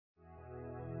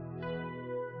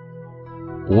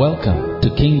Welcome to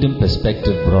Kingdom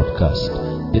Perspective Broadcast,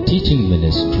 the teaching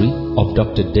ministry of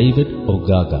Dr. David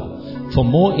Ogaga. For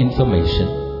more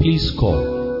information, please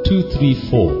call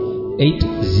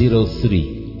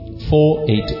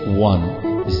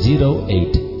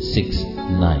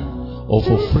 234-803-481-0869. Or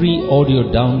for free audio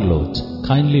downloads,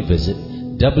 kindly visit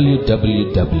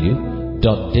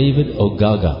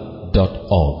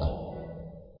www.davidogaga.org.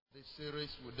 The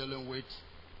series we're dealing with,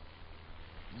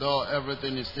 though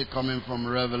everything is still coming from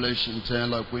Revelation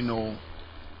 10, like we know,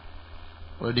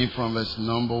 reading from verse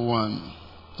number 1,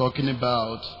 talking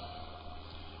about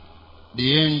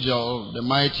the angel, the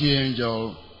mighty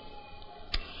angel,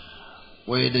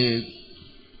 with the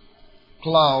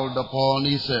cloud upon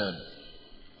his head.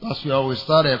 That's where we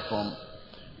started from.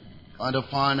 And to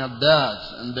find out that,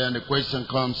 and then the question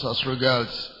comes as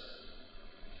regards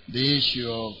the issue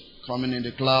of coming in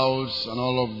the clouds and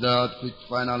all of that, which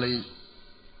finally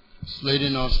is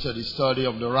leading us to the study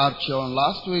of the rapture. And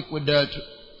last week we dealt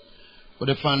with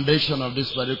the foundation of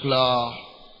this particular,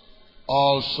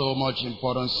 also much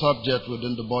important subject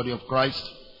within the body of Christ,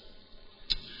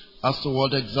 as to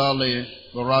what exactly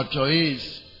the rapture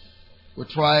is. We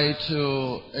try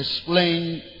to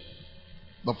explain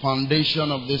the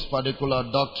foundation of this particular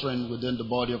doctrine within the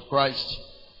body of Christ.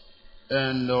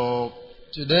 And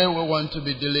today we want to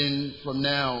be dealing from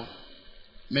now,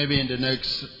 maybe in the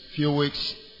next few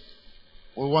weeks,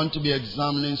 we want to be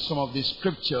examining some of the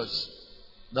scriptures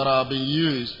that are being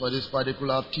used for this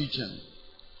particular teaching.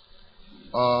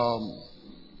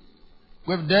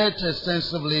 We've dealt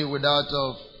extensively with that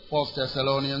of 1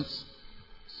 Thessalonians,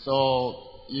 so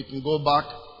you can go back,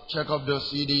 check up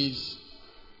those CDs,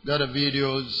 get the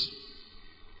videos,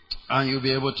 and you'll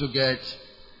be able to get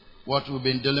what we've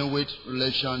been dealing with in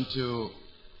relation to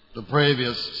the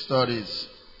previous studies.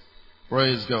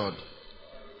 Praise God.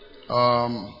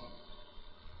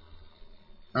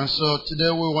 And so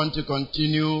today we want to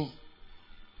continue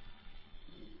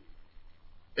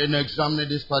in examining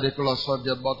this particular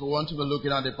subject, but we want to be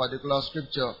looking at a particular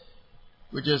scripture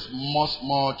which is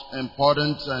much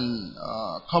important and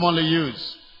commonly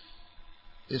used.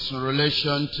 It's in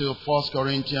relation to 1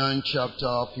 Corinthians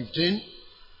chapter 15.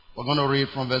 We're going to read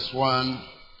from verse 1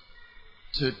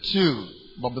 to 2.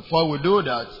 But before we do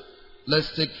that,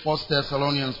 let's take 1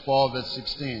 Thessalonians 4 verse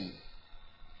 16.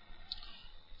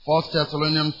 1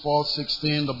 Thessalonians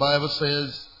 4:16, the Bible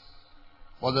says,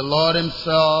 "For the Lord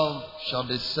himself shall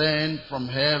descend from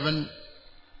heaven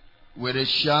with a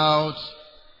shout,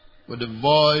 with the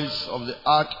voice of the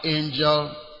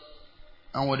archangel,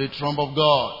 and with the trump of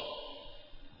God."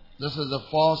 This is the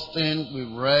first thing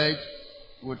we've read.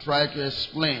 We'll try to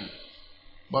explain.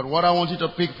 But what I want you to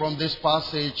pick from this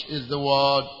passage is the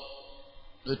word,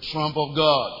 the trump of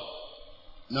God.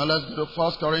 Now let's go to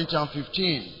 1 Corinthians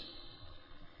 15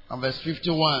 and verse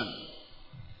 51.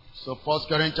 So 1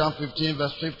 Corinthians 15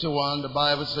 verse 51, the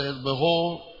Bible says,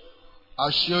 "Behold,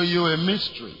 I show you a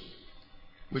mystery.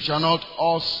 We shall not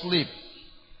all sleep,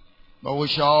 but we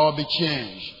shall all be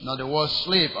changed." Now the word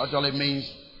sleep actually means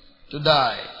to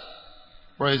die.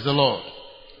 Praise the Lord.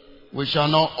 We shall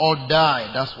not all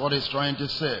die. That's what he's trying to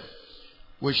say.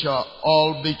 We shall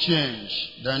all be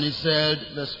changed. Then he said,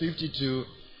 verse 52,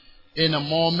 "In a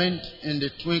moment, in the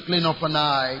twinkling of an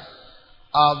eye,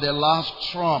 at the last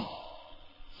trump,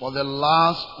 for the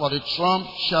trump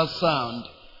shall sound,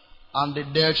 and the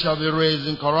dead shall be raised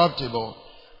incorruptible,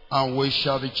 and we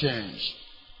shall be changed."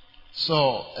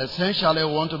 So, essentially,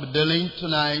 we want to be dealing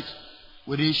tonight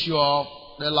with the issue of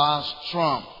the last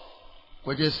trump,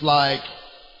 which is like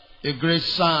a great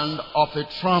sound of a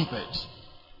trumpet.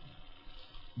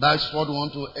 That's what we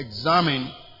want to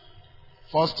examine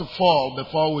first of all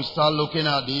before we start looking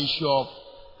at the issue of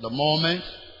the moment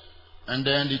and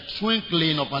then the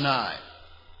twinkling of an eye.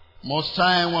 Most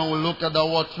time when we look at the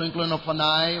word twinkling of an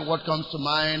eye, what comes to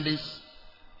mind is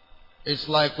it's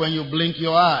like when you blink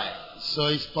your eye. So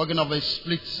it's talking of a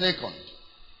split second.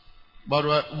 But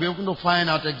we're going to find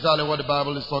out exactly what the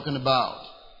Bible is talking about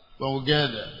when we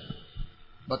get there.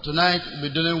 But tonight we're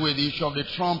dealing with the issue of the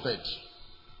trumpet,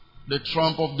 the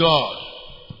trump of God.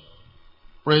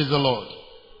 Praise the Lord.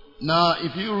 Now,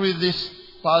 if you read this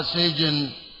passage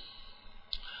in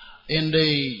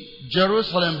the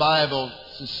Jerusalem Bible,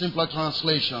 it's a simpler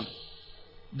translation.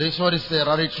 This is what it said: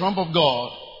 "At the trump of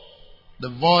God, the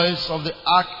voice of the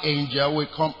archangel will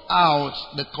come out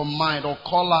the command, or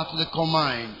call out the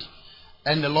command,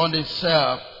 and the Lord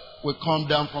himself will come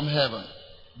down from heaven."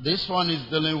 This one is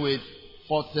dealing with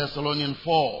 1 Thessalonians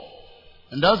 4.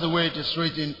 And that's the way it is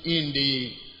written in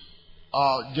the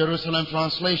Jerusalem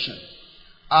translation.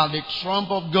 "At the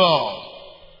trump of God,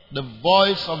 the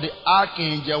voice of the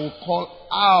archangel will call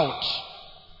out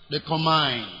the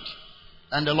command,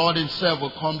 and the Lord himself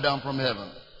will come down from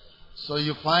heaven. So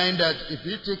you find that if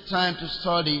you take time to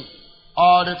study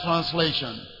all the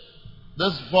translation,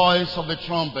 this voice of the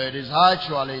trumpet is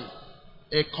actually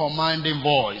a commanding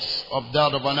voice of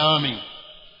that of an army.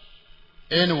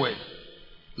 Anyway,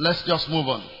 let's just move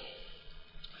on.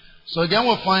 So again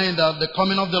we'll find that the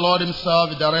coming of the Lord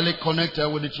himself is directly connected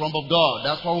with the trump of God.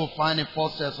 That's what we'll find in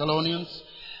 1 Thessalonians.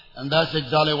 And that's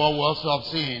exactly what we also have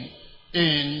seen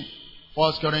in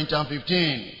 1 Corinthians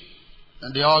 15.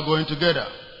 And they are going together.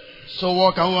 So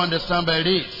what can we understand by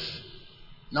this?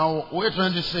 Now we're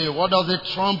trying to say, what does the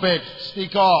trumpet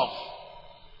speak of?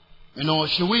 You know,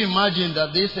 should we imagine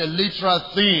that this is a literal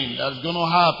thing that's going to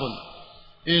happen?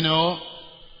 You know,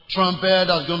 trumpet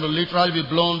that's going to literally be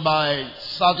blown by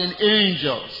certain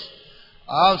angels.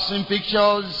 I've seen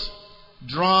pictures,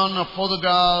 drawn a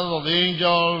photograph of the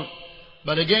angel.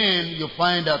 But again, you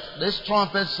find that this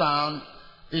trumpet sound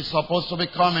is supposed to be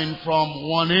coming from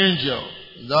one angel.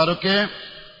 Is that okay?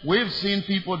 We've seen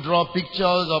people draw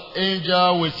pictures of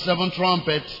angel with 7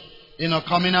 trumpets,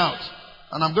 coming out.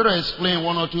 And I'm going to explain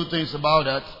 1 or 2 things about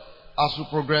that as we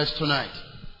progress tonight.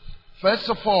 First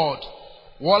of all,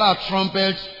 what are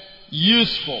trumpets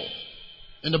used for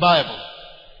in the Bible?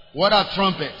 What are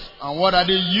trumpets and what are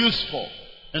they used for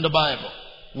in the Bible?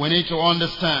 We need to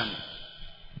understand.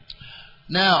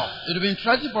 Now, it would be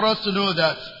interesting for us to know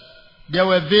that there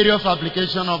were various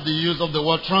applications of the use of the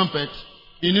word trumpet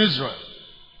in Israel.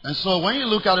 And so when you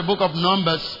look at the book of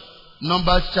Numbers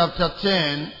chapter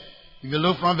 10, if you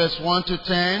look from verse 1 to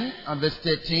 10 and verse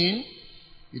 13,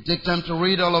 you take time to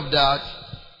read all of that,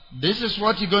 this is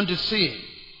what you're going to see.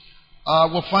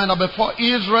 We'll find out before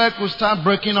Israel could start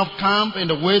breaking up camp in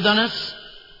the wilderness,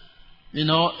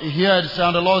 here it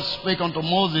says, the Lord spake unto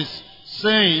Moses,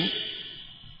 saying,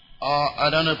 I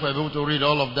don't know if we're able to read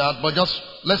all of that, but just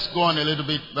let's go on a little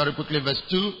bit very quickly. Verse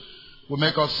 2 will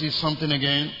make us see something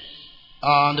again.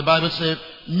 The Bible says,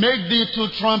 make thee 2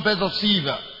 trumpets of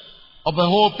silver, of a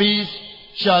whole piece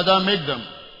shall thou make them.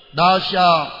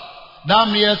 Thou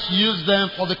mayest use them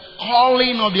for the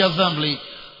calling of the assembly,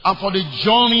 and for the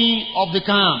journey of the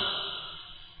camp.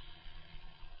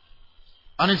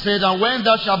 And he said, and when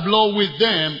thou shalt blow with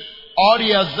them, all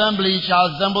the assembly shall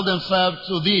assemble themselves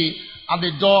to thee at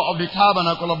the door of the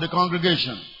tabernacle of the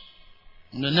congregation.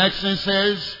 And the next thing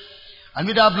says, and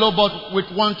if thou blow but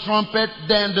with 1 trumpet,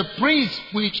 then the priests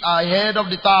which are head of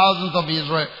the thousands of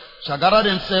Israel shall gather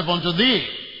themselves unto thee.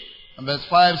 And verse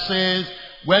 5 says,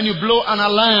 when you blow an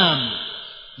alarm,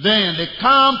 then the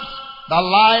camp that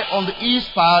lie on the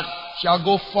east part shall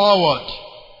go forward.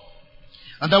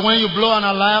 And then when you blow an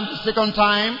alarm the second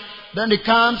time, then the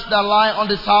camps that lie on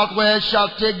the southwest shall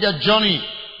take their journey.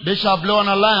 They shall blow an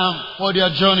alarm for their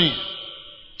journey.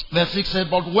 Verse 6 says,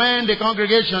 but when the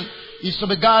congregation is to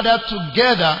be gathered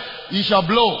together, ye shall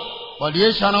blow, but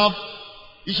ye shall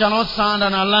not sound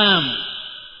an alarm.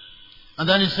 And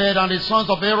then he said, and the sons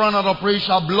of Aaron and the priests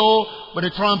shall blow with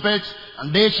the trumpets,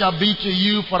 and they shall be to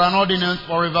you for an ordinance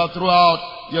forever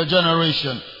throughout your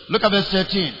generation. Look at verse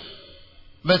 13.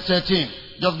 Verse 13.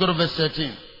 Just go to verse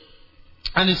 13.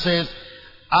 And it says,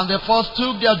 and they first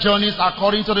took their journeys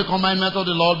according to the commandment of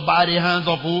the Lord by the hands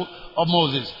of who? Of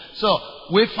Moses. So,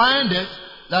 we find this,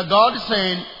 that God is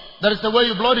saying, that is the way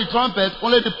you blow the trumpet,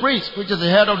 only the priest, which is the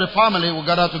head of the family, will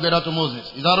gather together to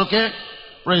Moses. Is that okay?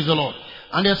 Praise the Lord.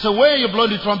 And there's a way you blow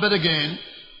the trumpet again,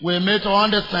 we're made to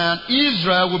understand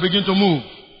Israel will begin to move.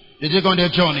 They take on their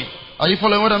journey. Are you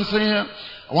following what I'm saying here?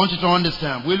 I want you to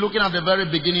understand. We're looking at the very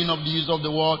beginning of the use of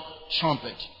the word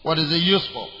trumpet. What is it used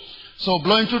for? So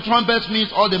blowing 2 trumpets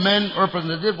means all the men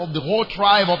representative of the whole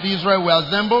tribe of Israel were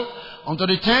assembled unto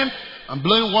the tent. And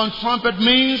blowing 1 trumpet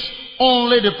means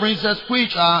only the princes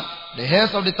which are the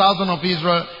heads of the thousand of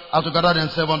Israel are to gather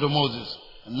themselves unto Moses.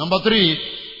 And number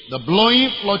 3, the blowing,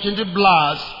 fluctuating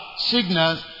blast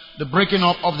signals the breaking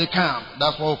up of the camp.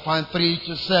 That's what we'll find 3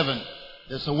 to 7.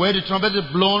 There's a way the trumpet is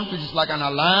blown, which is like an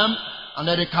alarm, and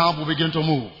then the camp will begin to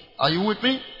move. Are you with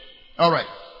me? Alright.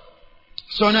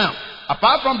 So now,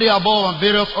 apart from the above and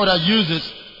various other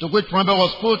uses to which trumpet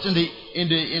was put in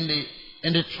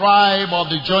the tribe of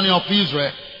the journey of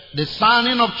Israel, the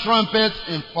sounding of trumpets,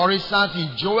 for instance,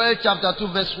 in Joel chapter 2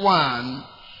 verse 1,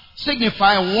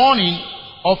 signify warning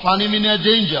of an imminent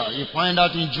danger. You find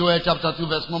that in Joel chapter 2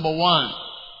 verse number 1.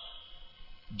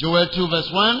 Joel 2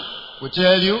 verse 1 will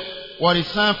tell you what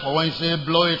it's time for when you say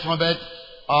blow a trumpet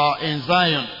in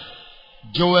Zion.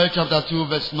 Joel chapter 2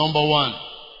 verse number 1.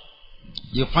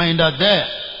 You find that there.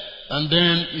 And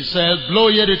then he says, blow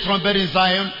ye the trumpet in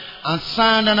Zion and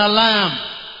sound an alarm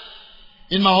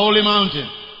in my holy mountain.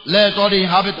 Let all the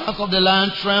inhabitants of the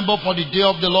land tremble, for the day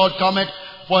of the Lord cometh,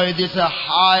 for it is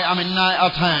nigh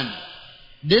at hand.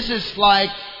 This is like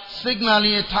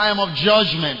signaling a time of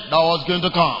judgment that was going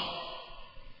to come.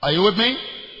 Are you with me?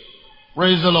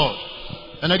 Praise the Lord.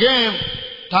 And again,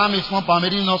 time is not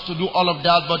permitting us to do all of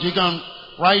that, but you can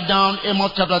write down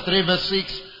Amos chapter 3 verse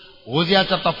 6, Hosea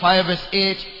chapter 5 verse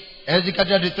 8, Ezekiel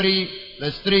chapter 3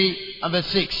 verse 3 and verse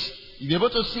 6. You'll be able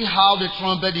to see how the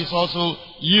trumpet is also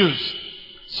used.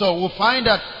 So we'll find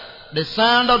that the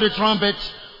sound of the trumpet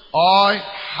or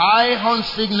high horn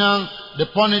signal the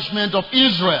punishment of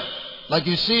Israel. Like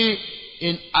you see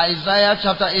in Isaiah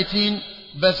chapter 18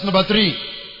 verse number 3.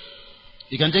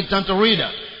 You can take time to read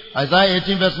that. Isaiah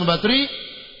 18 verse number 3.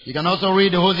 You can also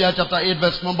read Hosea chapter 8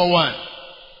 verse number 1.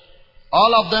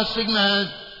 All of them signals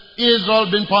Israel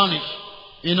been punished.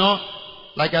 You know,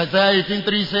 like Isaiah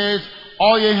 18:3 says,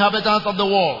 all ye inhabitants of the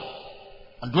world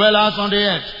and dwellers on the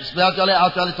earth. It's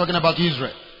actually talking about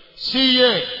Israel. See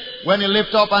ye, when he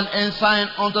lift up an ensign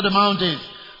unto the mountains,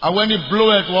 and when he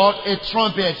bloweth what? A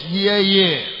trumpet, hear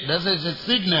ye. This is a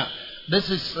signal. This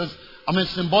is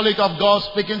symbolic of God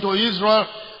speaking to Israel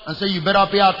and say, you better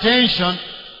pay attention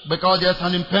because there's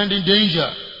an impending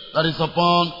danger that is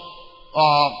upon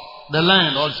the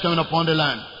land, or it's coming upon the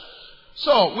land.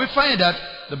 So we find that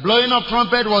the blowing of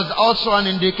trumpet was also an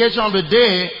indication of the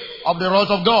day of the wrath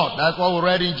of God. That's what we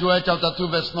read in Joel chapter 2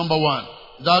 verse number 1.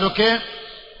 Is that okay?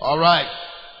 Alright.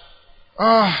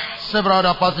 Several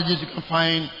other passages you can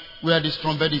find where this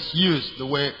trumpet is used the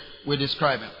way we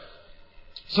describe it.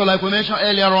 So like we mentioned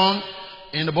earlier on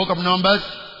in the book of Numbers,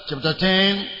 chapter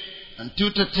 10 and 2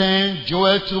 to 10,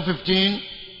 Joel 2:15,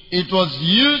 it was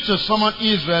used to summon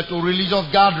Israel to religious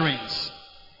gatherings.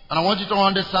 And I want you to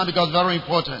understand because it's very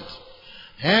important.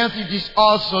 Hence it is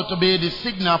also to be the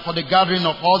signal for the gathering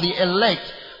of all the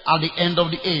elect at the end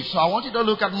of the age. So I want you to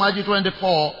look at Matthew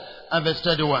 24 and verse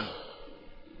 31.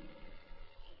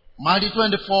 Matthew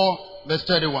 24 verse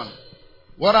 31.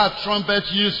 What are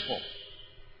trumpets used for?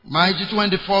 Matthew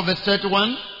 24 verse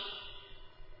 31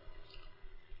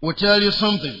 will tell you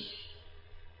something.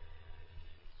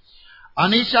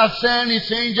 And he shall send his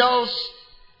angels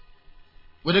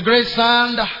with a great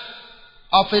sound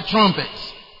of a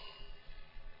trumpet.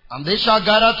 And they shall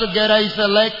gather together his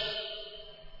elect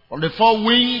from the four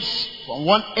winds, from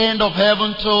one end of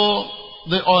heaven to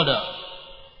the other.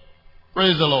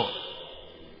 Praise the Lord.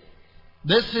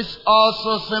 This is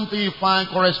also something you find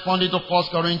corresponding to 1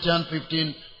 Corinthians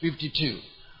 15:52.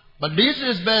 But this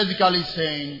is basically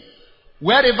saying,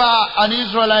 wherever an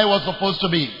Israelite was supposed to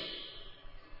be.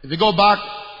 If you go back,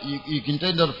 you can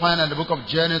tend to find in the book of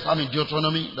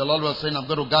Deuteronomy, the Lord was saying, I'm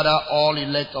going to gather all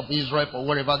elect of Israel for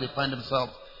wherever they find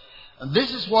themselves. And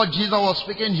this is what Jesus was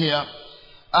speaking here.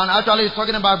 And actually he's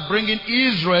talking about bringing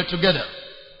Israel together.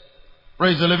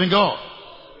 Praise the living God.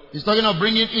 He's talking about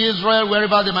bringing Israel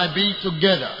wherever they might be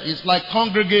together. It's like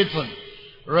congregating.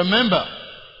 Remember,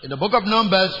 in the book of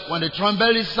Numbers, when the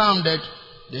trumpet is sounded,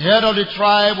 the head of the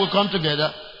tribe will come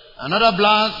together. Another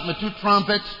blast with 2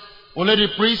 trumpets. Only the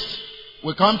priests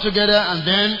will come together, and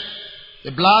then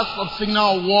the blast of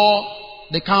signal of war,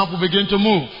 the camp will begin to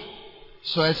move.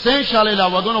 So essentially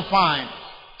that we're going to find,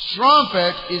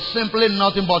 trumpet is simply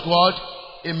nothing but what?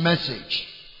 A message.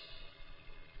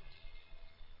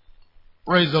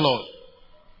 Praise the Lord.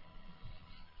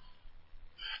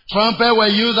 Trumpet were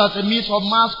used as a means of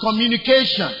mass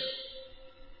communication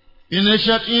in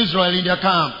ancient Israel in their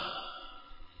camp.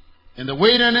 In the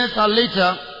wilderness and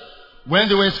later, when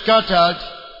they were scattered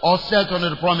or settled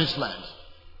on the promised land.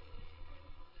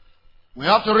 We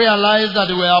have to realize that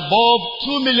there were above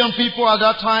 2 million people at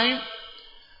that time,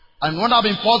 and it would have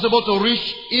been possible to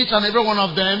reach each and every one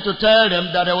of them to tell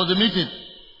them that there was a meeting.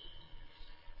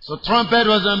 So trumpet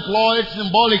was employed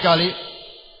symbolically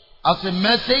as a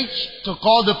message to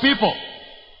call the people.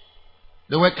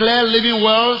 They were clear living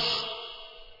words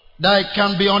that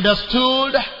can be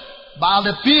understood by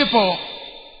the people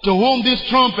to whom this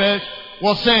trumpet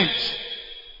was sent.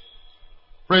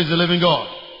 Praise the living God.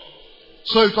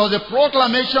 So it was a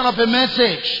proclamation of a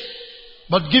message,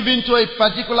 but given to a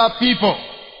particular people.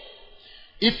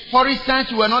 If, for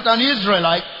instance, you were not an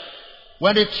Israelite,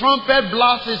 when the trumpet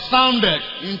blast is sounded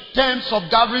in terms of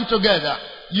gathering together,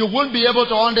 you won't be able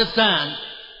to understand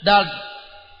that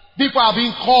people are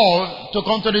being called to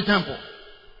come to the temple.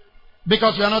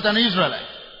 Because you are not an Israelite.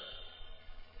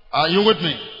 Are you with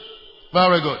me?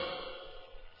 Very good.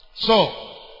 So,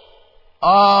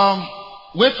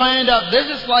 we find that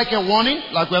this is like a warning,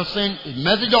 like we have seen, a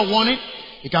message of warning.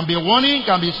 It can be a warning, it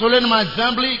can be a solemn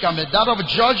assembly, it can be that of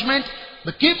judgment.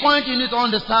 The key point you need to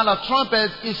understand that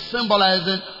trumpet is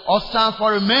symbolizing or stands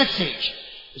for a message.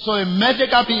 So a message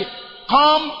can be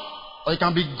come, or it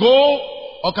can be go,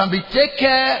 or can be take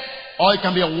care, or it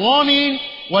can be a warning,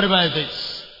 whatever it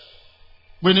is.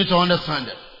 We need to understand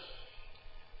it.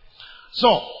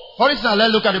 So, for instance,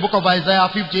 let's look at the book of Isaiah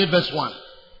 58 verse 1.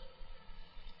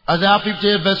 Isaiah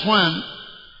 58 verse 1.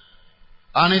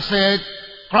 And it said,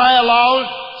 cry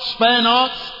aloud, spare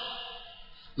not,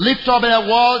 lift up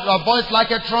a voice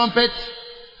like a trumpet,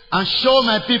 and show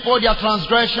my people their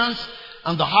transgressions,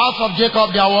 and the house of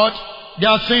Jacob their what?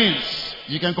 Their sins.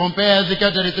 You can compare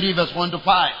Ezekiel 33 verse 1 to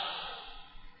 5.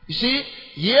 You see,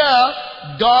 here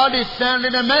God is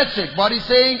sending a message, but He's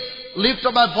saying, lift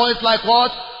up a voice like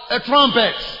what? A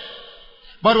trumpet.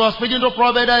 But He was speaking to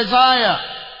prophet Isaiah.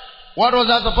 What was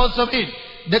that supposed to mean?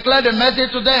 Declare the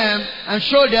message to them and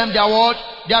show them their what?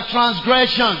 Their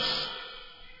transgressions.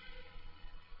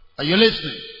 Are you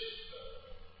listening?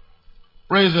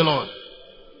 Praise the Lord.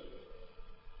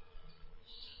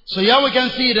 So here we can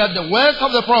see that the words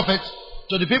of the prophet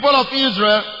to the people of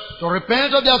Israel to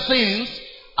repent of their sins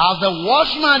as the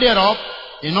watchman thereof,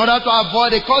 in order to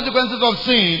avoid the consequences of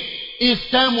sin, is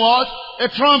termed what? A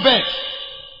trumpet.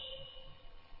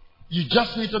 You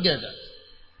just need to get that.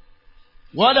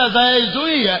 What Isaiah is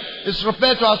doing here is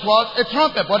referred to as what? A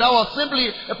trumpet. But that was simply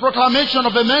a proclamation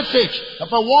of a message, of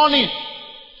a warning.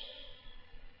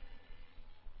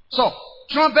 So,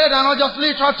 trumpets are not just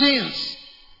literal things.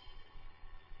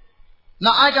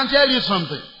 Now I can tell you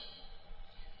something.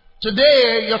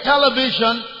 Today, your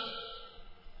television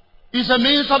is a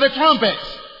means of a trumpet.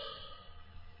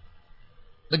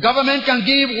 The government can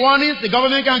give warnings. The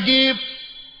government can give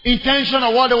intention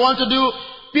of what they want to do.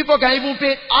 People can even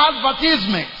pay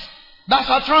advertisements. That's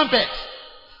a trumpet.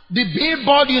 The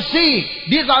billboard you see,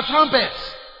 these are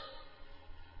trumpets.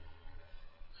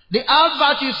 The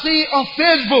advert you see on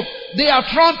Facebook, they are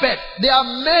trumpets. They are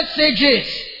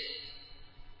messages.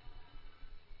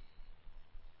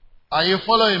 Are you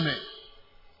following me?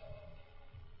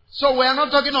 So we are not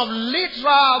talking of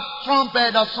literal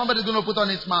trumpet that somebody is going to put on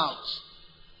his mouth.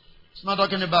 It's not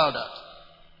talking about that.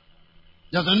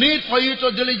 There's a need for you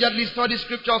to diligently study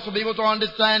scriptures to be able to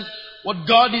understand what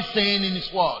God is saying in His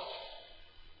Word.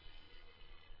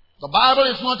 The Bible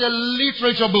is not a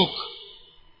literature book.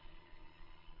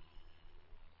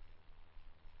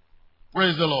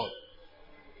 Praise the Lord.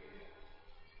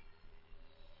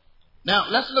 Now,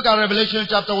 let's look at Revelation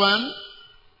chapter 1.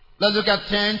 Let's look at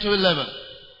 10 to 11.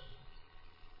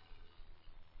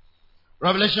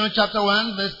 Revelation chapter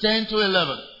 1, verse 10 to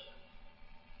 11.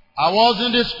 I was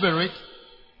in the Spirit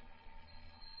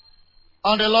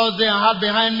on the Lord's day, and had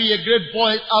behind me a great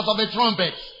voice out of a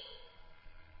trumpet,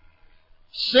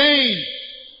 saying,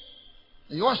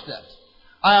 you watch that,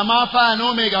 I am Alpha and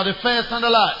Omega, the first and the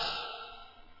last.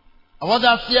 And what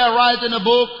I see I write in the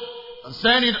book, and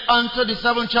send it unto the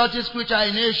 7 churches which are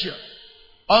in Asia,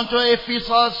 unto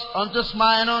Ephesus, unto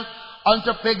Smyrna,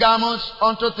 unto Pergamos,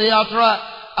 unto Thyatira,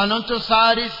 and unto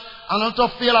Sardis, and unto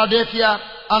Philadelphia,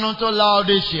 and unto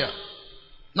Laodicea.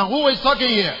 Now who is talking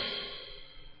here?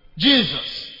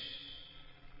 Jesus.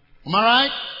 Am I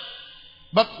right?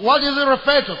 But what does it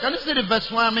refer to? Can you see the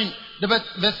verse 1? The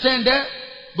verse 10 there?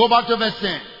 Go back to verse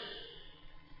 10.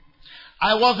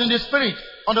 I was in the Spirit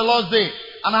on the Lord's day,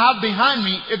 and I had behind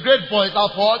me a great voice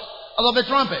out of a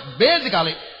trumpet.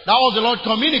 Basically, that was the Lord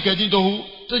communicating to who?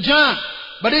 To John.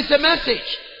 But it's a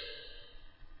message.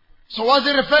 So what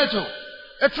does it refer to?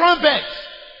 A trumpet.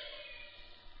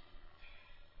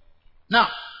 Now,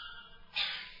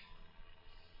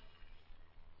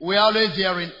 we're always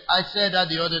hearing, I said that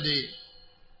the other day,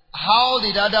 how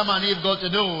did Adam and Eve go to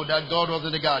know that God was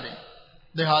in the garden?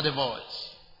 They heard a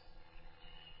voice.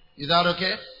 Is that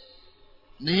okay?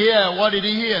 Here, what did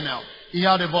he hear now? He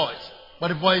heard a voice. But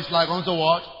the voice like unto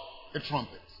what? A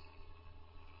trumpet.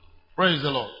 Praise the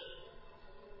Lord.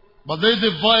 But this is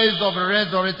the voice of the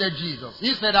resurrected Jesus.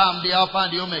 He said, I am the Alpha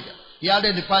and the Omega. He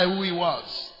identified who He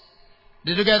was.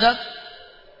 Did you get that?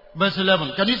 Verse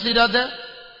 11. Can you see that there?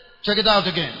 Check it out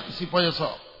again. See for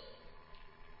yourself.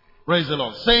 Praise the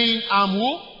Lord. Saying, I'm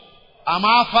who? I'm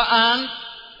Alpha and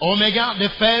Omega, the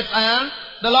first and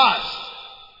the last.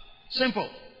 Simple.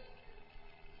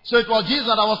 So it was Jesus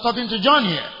that I was talking to John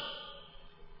here.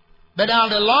 But now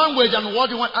the language and what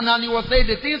he went, and then he was saying,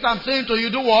 the things I'm saying to you,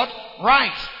 do what?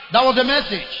 Right. That was the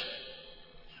message.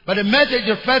 But the message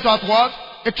referred to as what?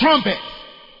 A trumpet.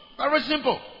 Very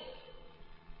simple.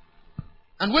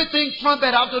 And we think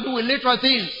trumpet have to do with literal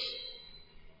things.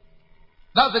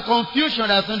 That's the confusion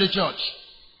that's in the church.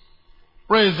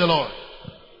 Praise the Lord.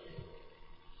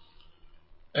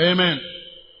 Amen.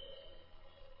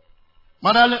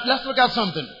 But let's look at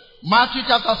something. Matthew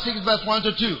chapter 6 verse 1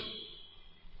 to 2.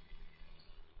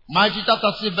 Matthew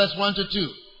chapter 6 verse 1 to 2.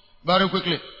 Very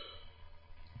quickly.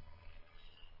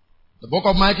 The book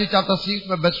of Matthew chapter 6,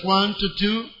 verse 1 to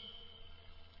 2.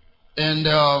 And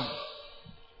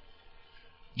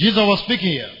Jesus was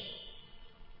speaking here.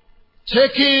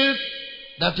 Take it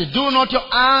that you do not your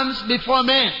alms before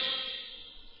men,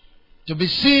 to be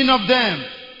seen of them.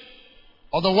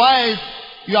 Otherwise,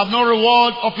 you have no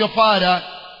reward of your Father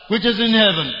which is in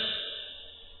heaven.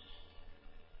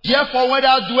 Therefore, when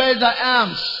thou doest thy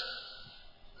alms,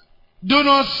 do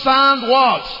not sound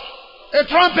what? A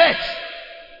trumpet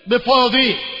before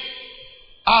thee,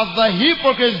 as the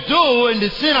hypocrites do in the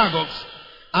synagogues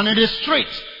and in the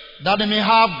streets, that they may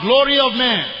have glory of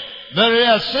men. Verily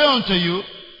I say unto you,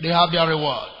 they have their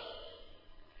reward.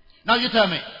 Now you tell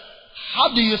me,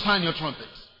 how do you sound your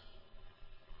trumpets?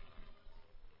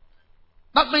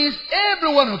 That means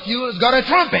every one of you has got a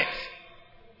trumpet.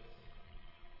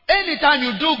 Anytime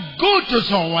you do good to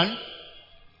someone,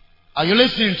 are you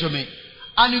listening to me?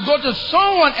 And you go to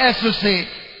someone else to say,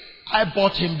 I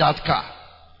bought him that car.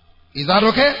 Is that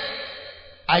okay?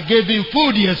 I gave him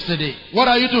food yesterday. What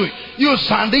are you doing? You're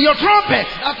sounding your trumpet.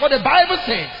 That's what the Bible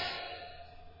says.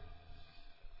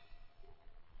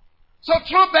 So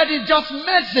trumpet is just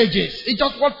messages. It's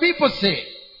just what people say.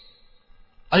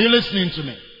 Are you listening to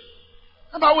me?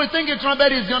 But we think a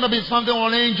trumpet is going to be something,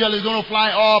 an angel is going to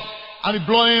fly up and be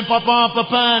blowing, papa,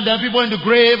 papa, and then people in the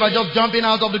grave are just jumping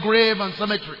out of the grave and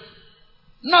cemetery.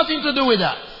 Nothing to do with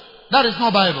that. That is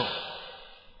not Bible.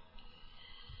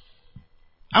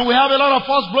 And we have a lot of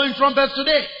us blowing trumpets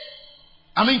today.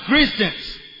 I mean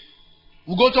Christians.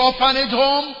 We go to orphanage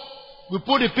home, we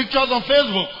put the pictures on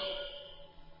Facebook.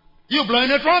 You're blowing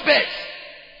a trumpet.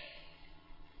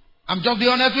 I'm just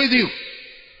being honest with you.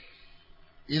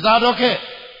 Is that okay?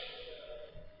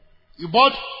 You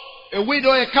bought a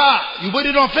widow a car, you put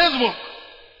it on Facebook.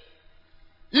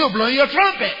 You're blowing your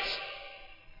trumpet.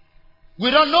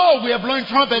 We don't know we are blowing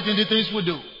trumpet in the things we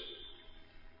do.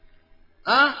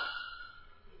 Huh?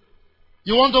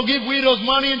 You want to give widows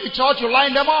money in the church, you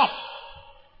line them up.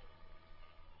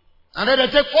 And then they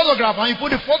take photograph and you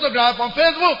put the photograph on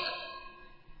Facebook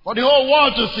for the whole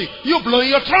world to see. You're blowing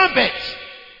your trumpet.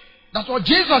 That's what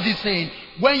Jesus is saying.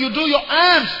 When you do your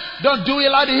alms, don't do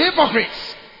it like the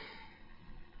hypocrites.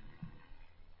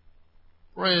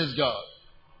 Praise God.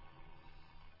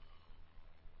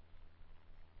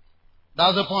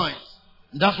 That's the point.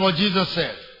 That's what Jesus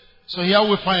said. So here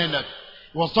we find that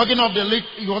he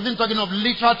wasn't talking of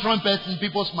literal trumpets in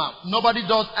people's mouth. Nobody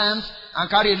does alms and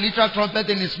carry a literal trumpet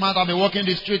in his mouth and be walking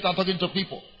the street and talking to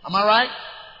people. Am I right?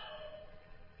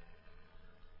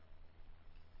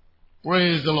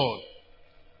 Praise the Lord.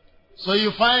 So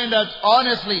you find that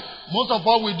honestly, most of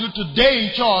what we do today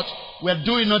in church, we're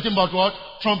doing nothing but what?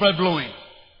 Trumpet blowing.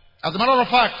 As a matter of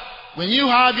fact, when you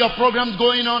have your programs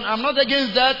going on, I'm not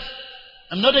against that.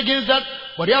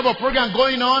 But you have a program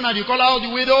going on and you call out the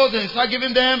widows and start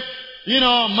giving them,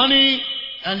 money.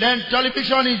 And then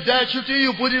television is there shooting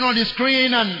you, put it on the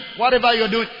screen and whatever you're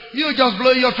doing. You just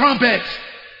blow your trumpet.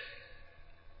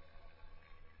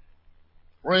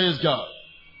 Praise God.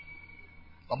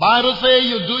 The Bible says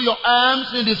you do your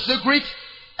alms in the secret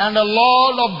and the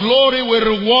Lord of glory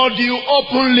will reward you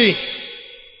openly.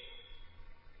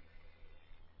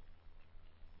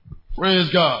 Praise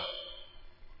God.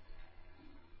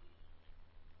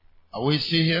 Are we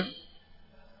still here?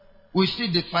 We're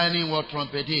still defining what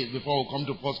trumpet is before we come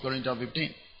to 1 Corinthians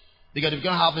 15. Because if you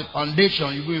don't have a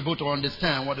foundation, you'll be able to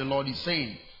understand what the Lord is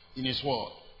saying in His Word.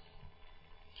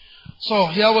 So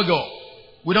here we go.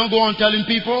 We don't go on telling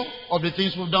people of the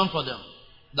things we've done for them.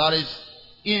 That is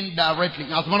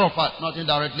indirectly. As a matter of fact, not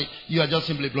indirectly. You are just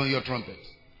simply blowing your trumpet.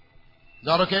 Is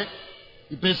that okay?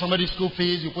 You pay somebody school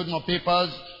fees, you put it on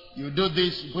papers, you do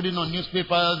this, you put it on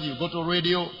newspapers, you go to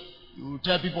radio, you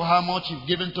tell people how much you've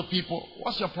given to people.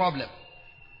 What's your problem?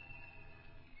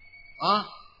 Huh?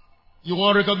 You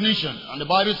want recognition. And the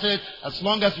Bible says, as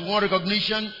long as you want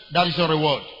recognition, that is your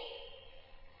reward.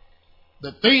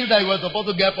 The thing that you were supposed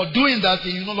to get for doing that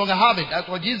thing, you no longer have it. That's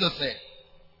what Jesus said.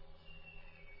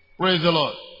 Praise the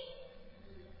Lord.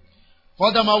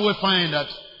 Furthermore, we find that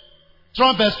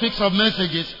trumpet speaks of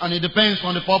messages and it depends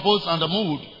on the purpose and the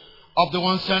mood of the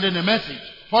one sending a message.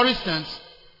 For instance,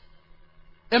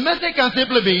 a message can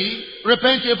simply be,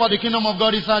 repent ye for the kingdom of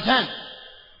God is at hand.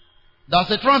 That's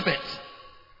a trumpet.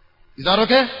 Is that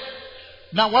okay?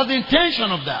 Now, what's the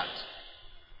intention of that?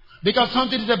 Because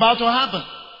something is about to happen.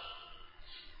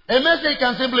 A message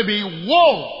can simply be,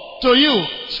 woe to you,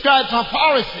 scribes and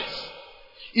Pharisees.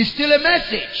 It's still a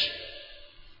message.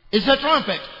 It's a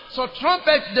trumpet. So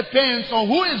trumpet depends on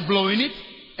who is blowing it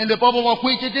and the purpose of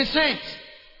which it is sent.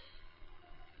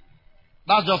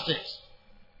 That's just it.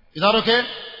 Is that okay?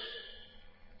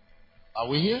 Are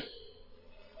we here?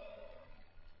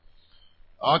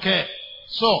 Okay.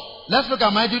 So, let's look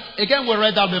at Matthew. Again, we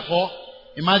read that before.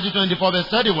 In Matthew 24, verse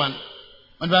 31.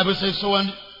 When the Bible says, so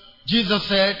when Jesus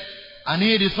said, and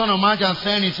he, the Son of Man, shall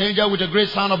send his angel with a great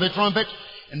sound of a trumpet,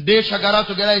 and they shall gather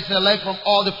together his elect from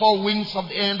all the four winds of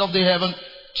the end of the heaven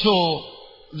to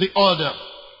the other.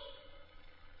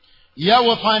 Here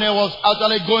we find it was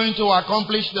actually going to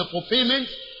accomplish the fulfillment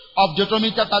of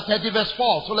Deuteronomy chapter 30 verse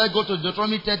 4. So let's go to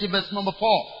Deuteronomy 30 verse number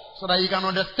 4 so that you can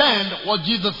understand what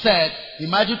Jesus said in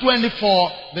Matthew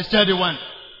 24 verse 31.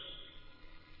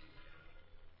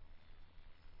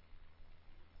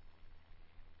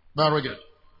 Very good.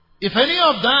 If any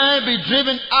of them be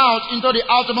driven out into the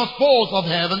outermost folds of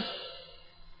heaven,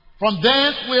 from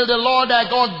thence will the Lord thy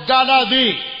God gather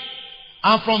thee,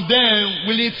 and from them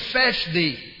will he fetch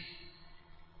thee.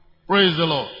 Praise the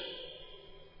Lord.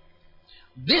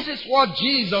 This is what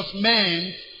Jesus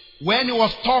meant when he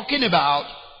was talking about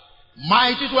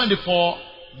Matthew 24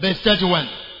 verse 31.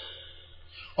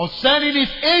 Of sending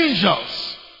his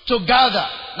angels to gather.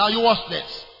 Now you watch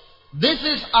this. This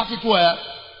is, as it were,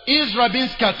 Israel being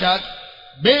scattered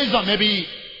based on maybe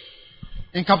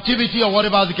in captivity or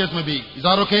whatever the case may be. Is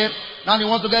that okay? Now he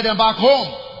wants to get them back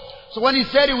home. So when he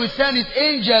said he will send his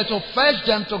angel to fetch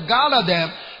them, to gather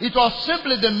them, it was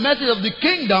simply the message of the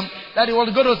kingdom that he was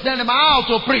going to send them out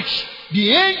to preach.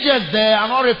 The angels there are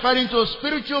not referring to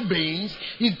spiritual beings.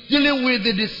 He's dealing with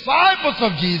the disciples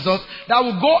of Jesus that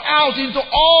will go out into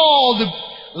all the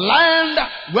land,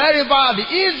 wherever the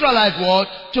Israelites were,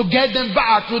 to get them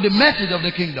back to the message of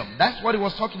the kingdom. That's what he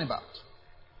was talking about.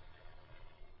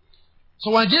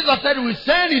 So when Jesus said we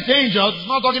send his angels, it's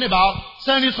not talking about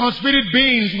sending some spirit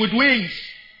beings with wings.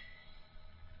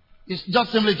 It's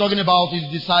just simply talking about his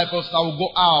disciples that will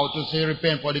go out to say,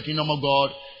 repent, for the kingdom of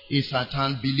God is at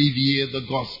hand, believe ye the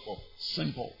gospel.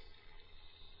 Simple.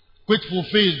 Which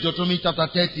fulfills Deuteronomy chapter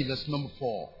 30 verse number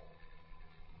 4.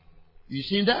 You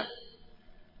seen that?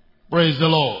 Praise the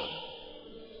Lord.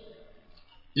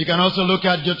 You can also look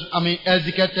at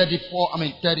Ezekiel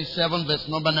 37 verse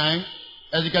number 9.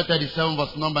 Ezekiel 37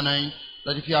 verse number 9.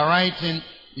 That if you are writing,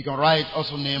 you can write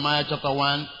also Nehemiah chapter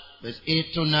 1 verse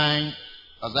 8 to 9.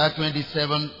 Isaiah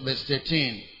 27 verse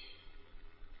 13.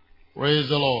 Praise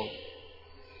the Lord.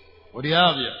 What do you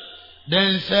have here?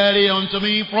 Then said he unto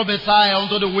me, prophesy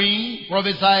unto the wind,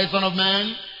 prophesy, son of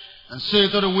man, and say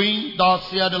to the wind, thus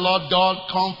saith the Lord God,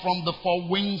 come from the four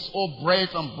winds, O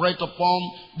breath, and breath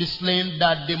upon the slain,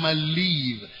 that they may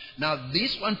live. Now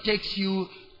this one takes you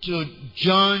to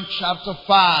John chapter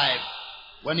 5,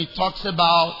 when he talks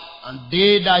about, and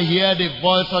they that hear the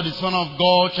voice of the Son of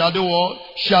God shall do what?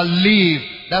 Shall live.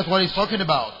 That's what he's talking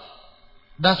about.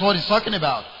 That's what he's talking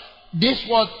about. This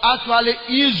was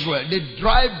actually Israel. The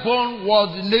dry bone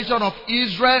was the nation of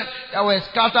Israel that were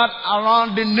scattered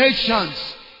around the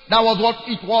nations. That was what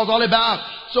it was all about.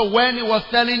 So when he was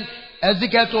telling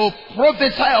Ezekiel to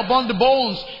prophesy upon the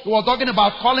bones, he was talking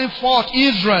about calling forth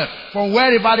Israel from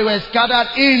wherever they were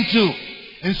scattered into.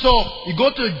 And so, you go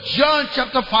to John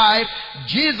chapter 5,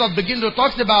 Jesus begins to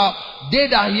talk about, they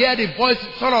that hear the voice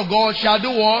of the Son of God shall do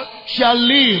what? Shall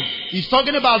live. He's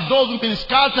talking about those who've been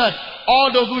scattered.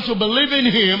 All those who should believe in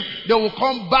him, they will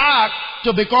come back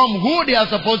to become who they are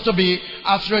supposed to be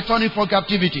as returning from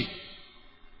captivity.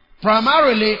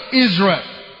 Primarily Israel.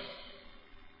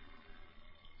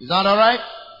 Is that alright?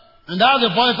 And that's the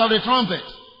voice of the trumpet.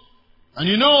 And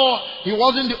you know, he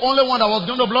wasn't the only one that was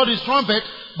going to blow his trumpet,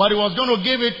 but he was going to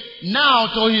give it now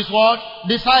to his what?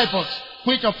 Disciples,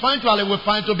 which eventually will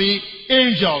find to be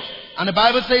angels. And the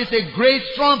Bible says it's a great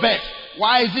trumpet.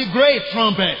 Why is it great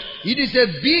trumpet? It is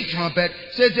a big trumpet,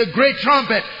 so it's a great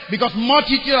trumpet, because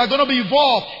multitudes are going to be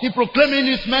involved in proclaiming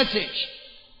this message.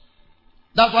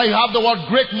 That's why you have the word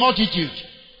great multitude.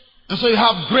 And so you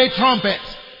have great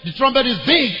trumpets. The trumpet is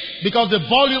big because the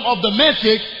volume of the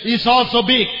message is also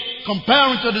big,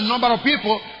 comparing to the number of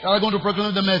people that are going to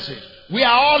proclaim the message. We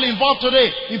are all involved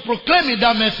today in proclaiming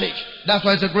that message. That's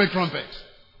why it's a great trumpet.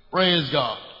 Praise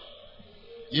God.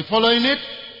 You following it?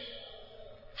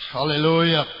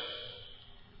 Hallelujah.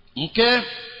 Okay.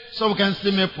 So we can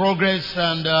still make progress.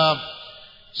 And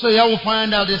so here we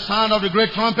find that the sound of the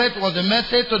great trumpet was a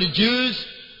message to the Jews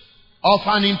of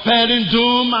an impending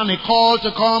doom and a call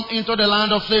to come into the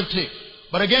land of safety.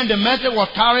 But again, the message was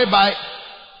carried by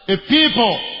a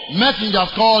people,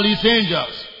 messengers called his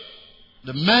angels.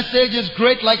 The message is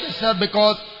great, like I said,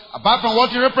 because apart from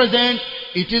what it represents,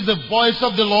 it is the voice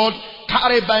of the Lord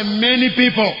carried by many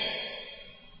people.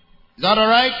 Is that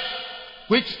alright?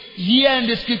 Which here in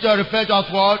the scripture referred to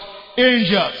as what?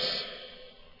 Angels.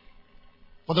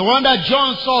 For the one that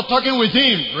John saw talking with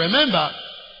him, remember,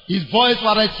 his voice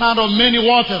was like the sound of many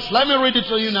waters. Let me read it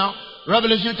to you now.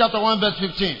 Revelation chapter 1 verse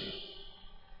 15.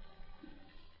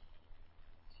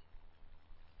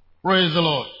 Praise the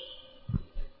Lord.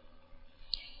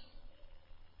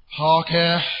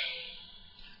 Okay.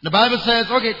 The Bible says,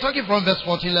 okay, talking from verse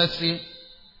 14, let's see.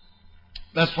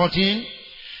 Verse 14.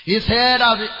 His head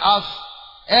as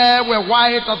hair were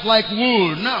white as like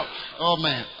wool. No. Oh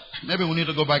man. Maybe we need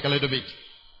to go back a little bit.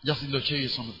 Just to show you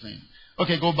something.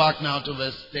 Okay, go back now to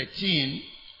verse 13.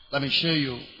 Let me show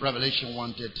you Revelation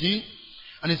 1:13.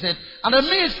 And he said, and in the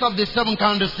midst of the 7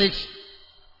 candlesticks,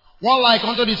 one like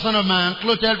unto the Son of Man,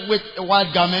 clothed with a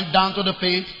white garment down to the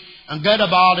feet, and girt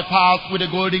about the path with a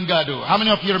golden girdle. How many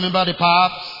of you remember the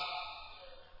paths?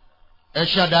 El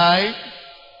Shaddai,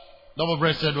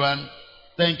 double-breasted one.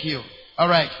 Thank you. All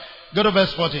right, go to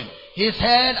verse 14. His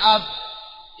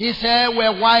hair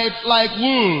were white like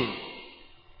wool.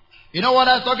 You know what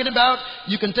I'm talking about?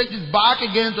 You can take this back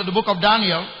again to the book of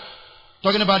Daniel,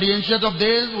 talking about the Ancient of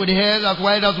Days with the hair as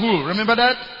white as wool. Remember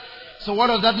that? So what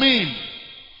does that mean?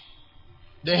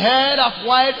 The hair as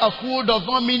white as wool does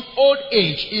not mean old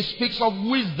age. It speaks of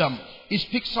wisdom. It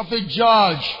speaks of a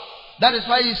judge. That is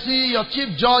why you see your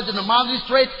chief judge and the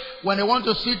magistrate, when they want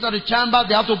to sit at the chamber,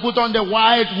 they have to put on the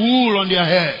white wool on their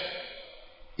hair.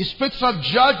 It speaks of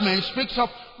judgment. It speaks of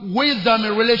wisdom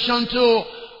in relation to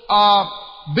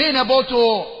being able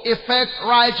to effect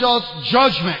righteous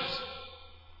judgment.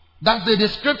 That's the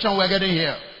description we're getting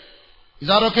here. Is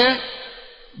that okay?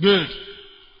 Good.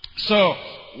 So,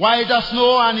 white as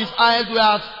snow, and his eyes were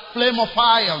as flame of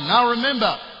fire. Now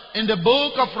remember, in the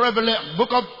book of Revelation,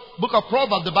 book of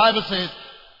Proverbs, the Bible says,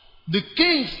 the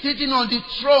king sitting on the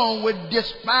throne will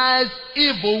despise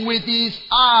evil with his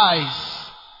eyes.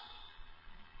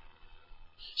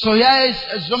 So here is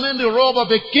assuming the robe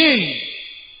of a king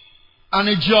and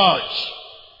a judge.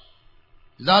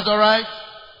 Is that all right?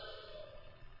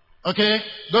 Okay,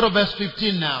 go to verse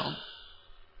 15 now.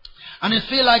 And it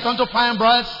feel like unto fine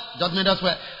brass, judgment as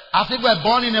well, as it were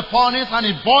born in a furnace, and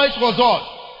his voice was what?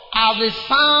 As the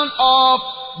sound of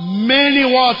many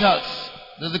waters.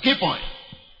 That's the key point.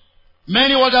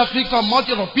 Many waters speaks of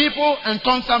multitude of people and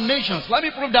tongues and nations. Let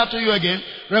me prove that to you again.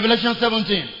 Revelation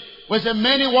 17. We say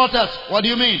many waters. What do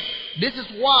you mean? This is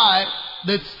why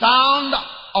the sound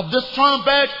of this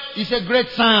trumpet is a great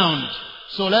sound.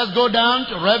 So let's go down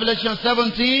to Revelation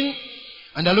 17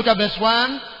 and then look at verse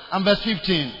 1 and verse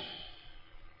 15.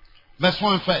 Verse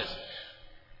 1 first.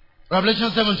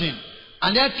 Revelation 17.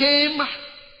 And there came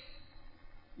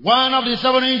one of the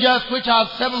 7 angels which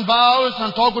has 7 vials,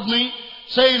 and talked with me,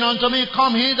 saying unto me,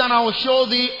 come hither, and I will show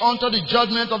thee unto the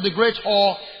judgment of the great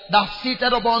whore that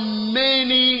sitteth upon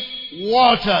many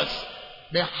waters.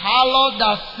 The harlot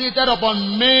that sitteth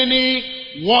upon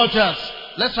many waters.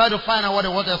 Let's try to find out what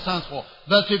the water stands for.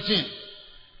 Verse 15.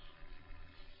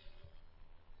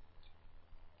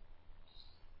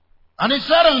 And he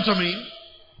said unto me,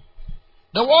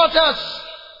 the waters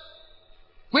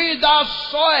which thou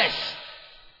sawest,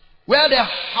 where the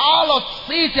harlot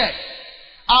sitteth,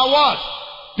 are what?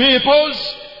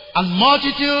 Peoples and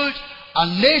multitudes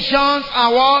and nations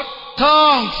and what?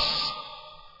 Tongues.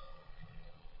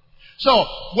 So,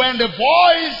 when the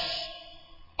voice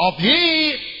of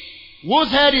he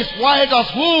whose head is white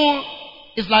as wool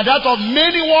is like that of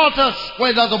many waters,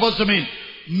 what is that supposed to mean?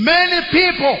 Many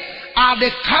people are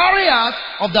the carriers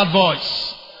of that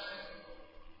voice.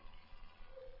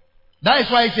 That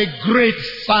is why it's a great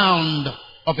sound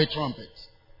of a trumpet.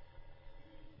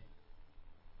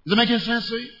 Is it making sense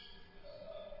to you?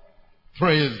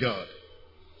 Praise God.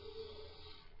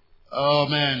 Oh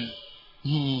man.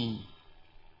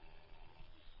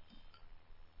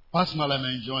 Personally, I'm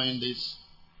enjoying this.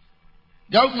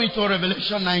 Go with me to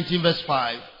Revelation 19 verse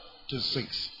 5 to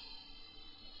 6.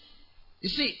 You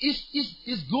see,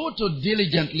 it's good to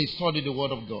diligently study the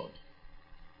Word of God.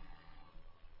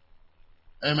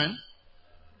 Amen?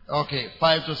 Okay,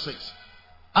 5 to 6.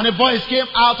 And a voice came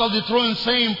out of the throne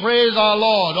saying, praise our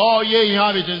Lord, all ye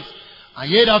inhabitants, and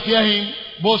ye that fear him,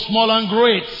 both small and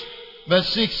great. Verse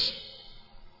 6.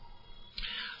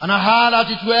 And I heard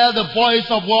as it were the voice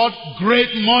of what?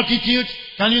 Great multitudes.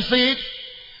 Can you see it?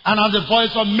 And as the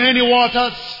voice of many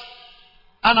waters.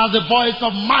 And as the voice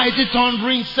of mighty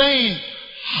thundering, saying,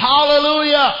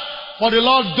 hallelujah! For the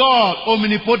Lord God,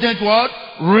 omnipotent what?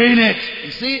 Reigneth.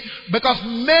 You see? Because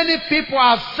many people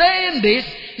are saying this,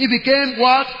 it became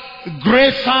what? A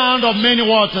great sound of many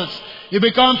waters. It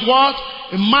becomes what?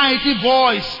 A mighty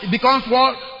voice. It becomes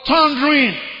what?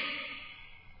 Thundering.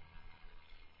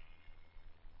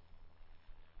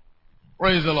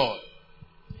 Praise the Lord.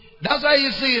 That's why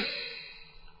you see,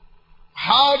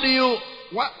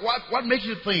 what makes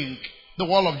you think the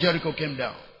wall of Jericho came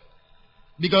down?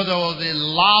 because there was a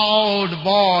loud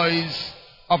voice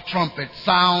of trumpet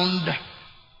sound,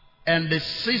 and the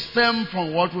system,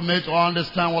 from what we made to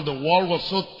understand, what the wall was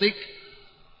so thick,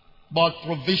 but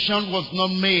provision was not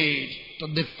made to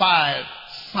defy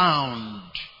sound.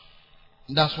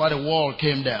 And that's why the wall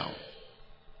came down.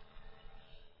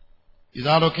 Is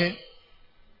that okay?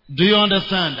 Do you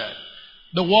understand that?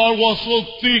 The wall was so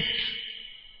thick,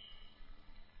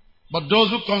 but those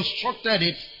who constructed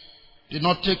it did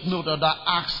not take note of that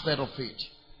aspect of it.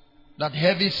 That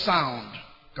heavy sound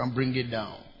can bring it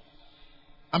down.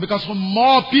 And because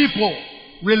more people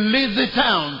released the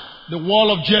town, the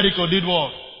wall of Jericho did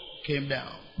what? Came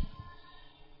down.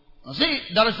 Now see,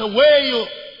 there is a way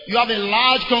you have a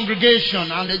large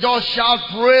congregation and they just shout,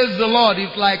 praise the Lord.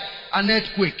 It's like an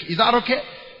earthquake. Is that okay?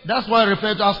 That's why I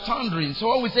refer to as thundering. So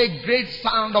when we say great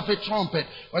sound of a trumpet,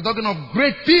 we're talking of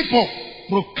great people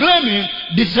proclaiming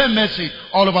the same message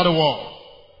all over the world.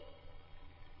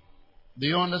 Do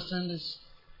you understand this?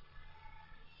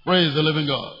 Praise the living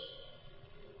God.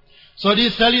 So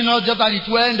this is telling us just as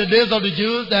it were in the days of the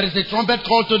Jews, there is a trumpet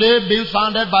call today being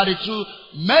sounded by the true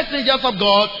messengers of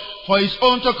God for his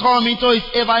own to come into his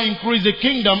ever-increasing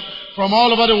kingdom from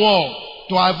all over the world,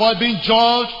 to avoid being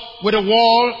judged with a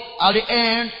wall at the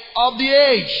end of the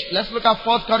age. Let's look at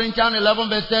 1 Corinthians 11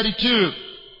 verse 32.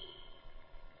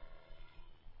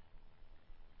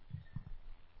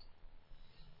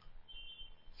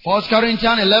 First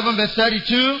Corinthians 11 verse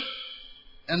 32.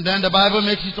 And then the Bible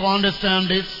makes you to understand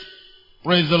this.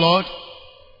 Praise the Lord.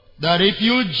 That if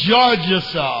you judge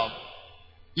yourself,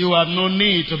 you have no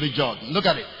need to be judged. Look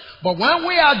at it. But when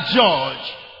we are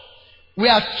judged, we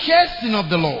are chastened of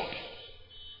the Lord,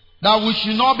 that we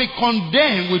should not be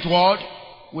condemned with what?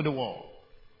 With the world.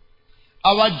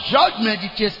 Our judgment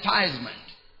is chastisement,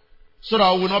 so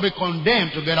that we will not be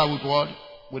condemned together with what?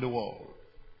 With the world.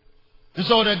 And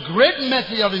so the great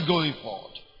message that is going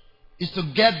forth is to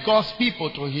get God's people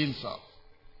to himself,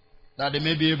 that they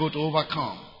may be able to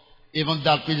overcome even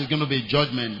that which is going to be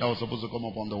judgment that was supposed to come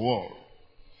upon the world.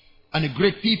 And the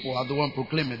great people are the one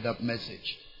proclaiming that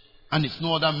message. And it's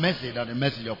no other message than the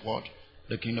message of what?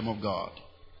 The kingdom of God.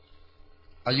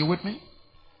 Are you with me?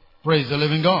 Praise the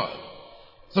living God.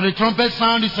 So the trumpet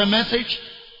sound is a message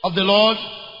of the Lord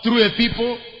through a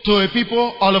people to a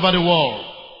people all over the world.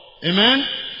 Amen?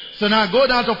 So now go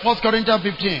down to 1 Corinthians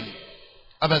 15,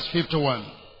 verse 51.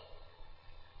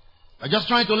 I'm just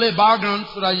trying to lay background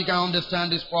so that you can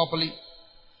understand this properly.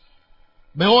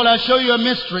 Behold, I show you a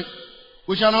mystery.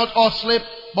 We shall not all sleep,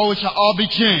 but we shall all be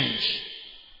changed.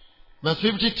 Verse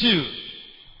 52.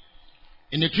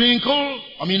 In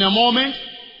a moment,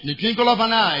 in the twinkle of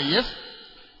an eye. Yes?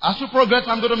 As we progress,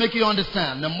 I'm going to make you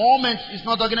understand. The moment is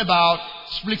not talking about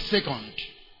split second.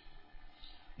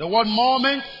 The word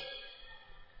moment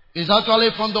is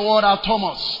actually from the word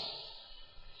atomos.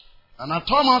 And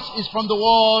atomos is from the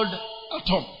word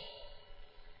atom.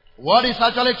 What it's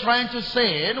actually trying to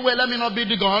say, anyway, let me not beat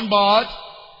the gun, but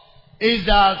is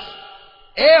that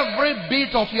every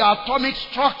bit of your atomic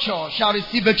structure shall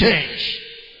receive a change.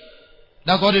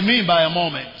 That's what it means by a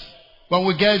moment. When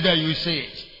we get there, you will see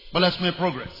it. But let's make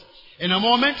progress. In a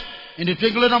moment, in the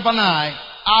twinkling of an eye,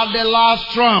 at the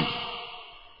last trump.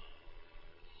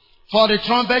 For the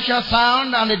trumpet shall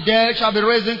sound, and the dead shall be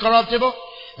raised incorruptible,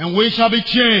 and we shall be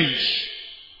changed.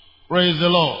 Praise the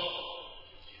Lord.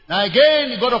 Now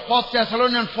again, you go to 1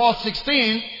 Thessalonians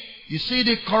 4:16, you see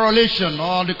the correlation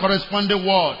or the corresponding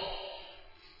word.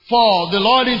 For the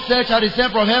Lord himself shall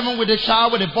descend from heaven with a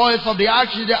shout, with the voice of the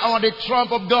archangel, and the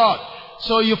trump of God.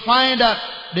 So you find that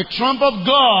the trump of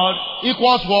God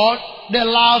equals what? The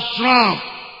last trump.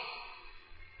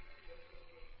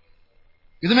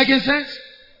 Is it making sense?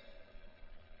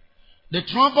 The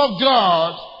trump of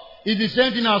God is the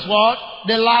same thing as what?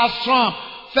 The last trump.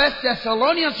 1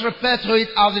 Thessalonians refers to it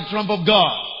as the trump of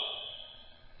God.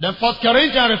 Then 1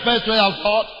 Corinthians refers to it as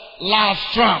what?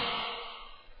 Last trump.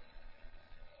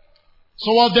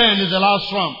 So what then is the last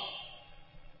trump?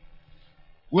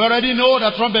 We already know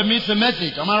that trumpet means a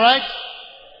message. Am I right?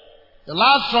 The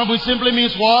last trump which simply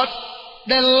means what?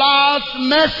 The last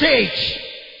message.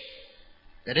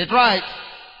 Get it right.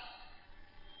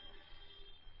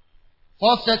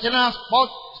 First Thessalonians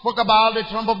spoke about the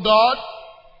trump of God.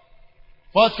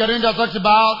 First Corinthians talks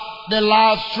about the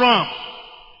last trump.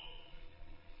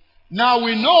 Now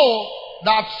we know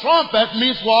that trumpet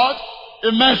means what?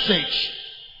 A message.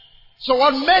 So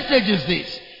what message is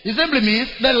this? It simply means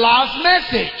the last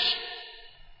message.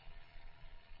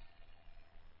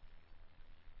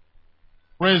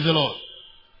 Praise the Lord.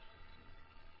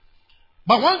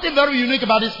 But one thing very unique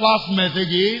about this last message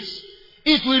is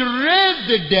it will raise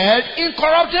the dead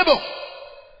incorruptible.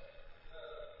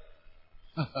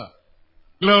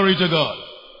 Glory to God.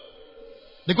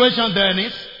 The question then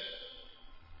is,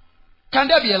 can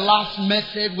there be a last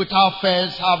message without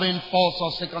first having first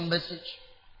or second message?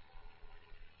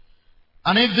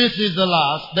 And if this is the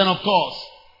last, then of course,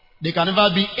 there can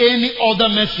never be any other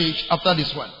message after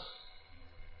this one.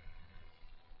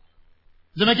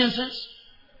 Is it making sense?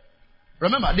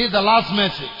 Remember, this is the last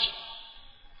message.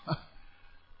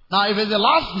 Now, if it's the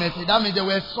last message, that means there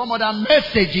were some other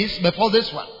messages before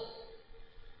this one.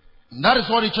 And that is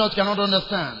what the church cannot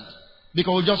understand,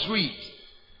 because we just read.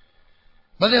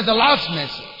 But there's the last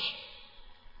message.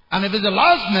 And if it's the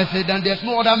last message, then there's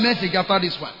no other message after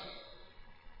this one.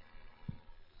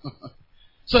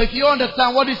 So if you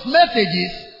understand what this message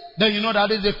is, then you know that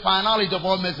is the finality of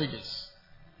all messages.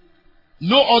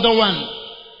 No other one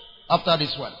after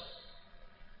this one.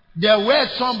 There were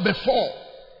some before,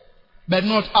 but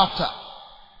not after.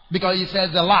 Because he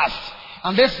says the last.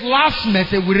 And this last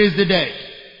message will raise the dead.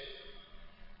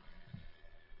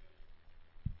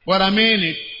 What I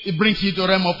mean, it brings you to the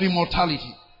realm of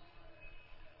immortality.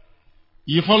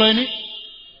 You following it?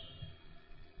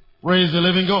 Praise the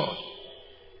living God.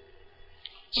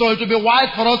 So it will be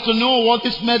wise for us to know what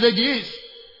this message is.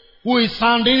 Who is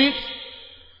sounding it?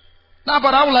 Now,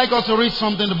 but I would like us to read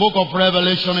something in the book of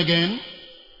Revelation again.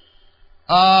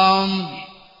 How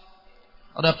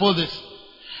do I put this?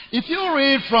 If you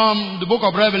read from the book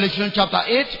of Revelation chapter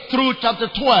 8 through chapter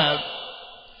 12,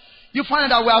 you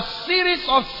find that we have a series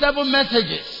of 7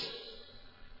 messages.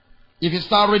 If you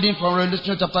start reading from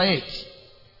Revelation chapter 8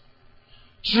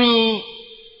 through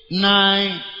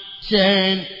 9,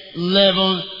 10,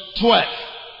 11, 12.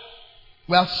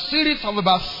 We have a series of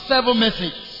about 7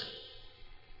 messages.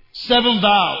 7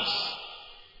 vows.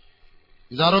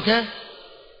 Is that okay?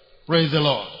 Praise the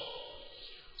Lord.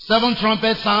 7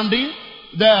 trumpets sounding.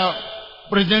 They are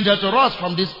presented to us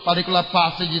from these particular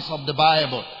passages of the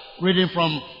Bible. Reading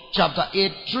from chapter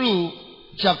 8 through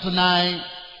chapter 9,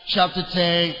 chapter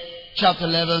 10, chapter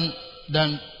 11,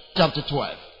 then chapter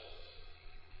 12.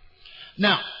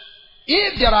 Now,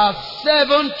 if there are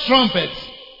 7 trumpets,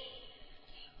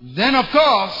 then of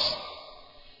course,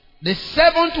 the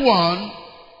 7th one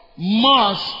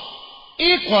must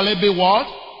equally be what?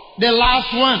 The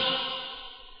last one.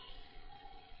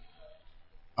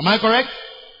 Am I correct?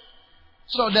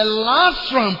 So the last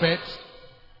trumpet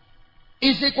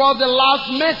is equal to the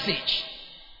last message,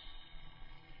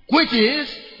 which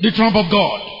is the trump of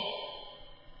God.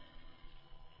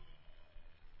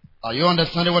 Are you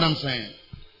understanding what I'm saying?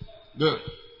 Good.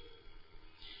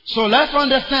 So let's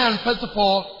understand, first of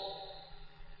all,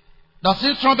 that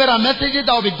these trumpet are messages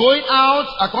that will be going out,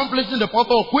 accomplishing the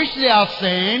purpose of which they are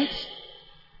sent.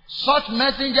 Such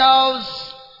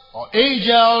messengers or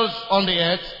angels on the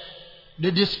earth,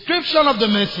 the description of the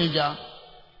messenger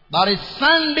that is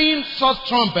sounding such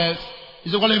trumpets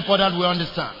is very important we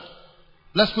understand.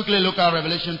 Let's quickly look at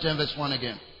Revelation 10 verse 1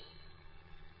 again.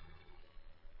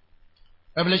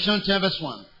 Revelation 10 verse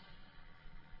 1.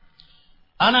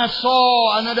 And I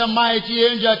saw another mighty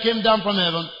angel came down from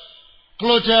heaven,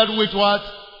 clothed with what?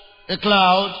 A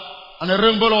cloud, and a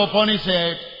rainbow upon his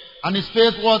head, and his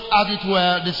face was as it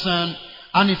were the sun,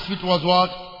 and his feet was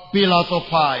what? Pillars of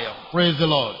fire. Praise the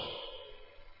Lord.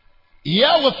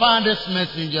 Here we find this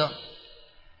messenger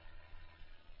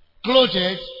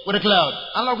clothed with a cloud.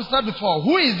 And like we said before,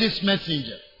 who is this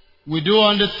messenger? We do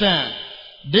understand.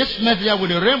 This messenger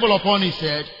with a rainbow upon his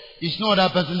head is no other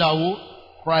person than who?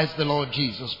 Christ the Lord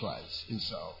Jesus Christ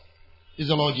himself. Is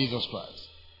the Lord Jesus Christ.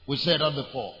 We said that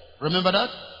before. Remember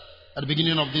that? At the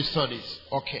beginning of these studies.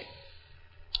 Okay.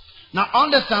 Now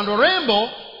understand, the rainbow,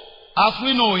 as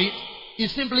we know it,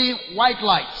 is simply white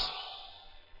light.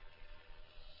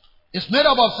 It's made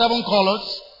up of 7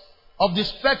 colors of the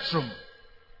spectrum.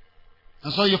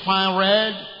 And so you find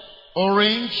red,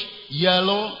 orange,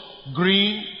 yellow,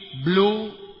 green,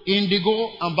 blue, indigo,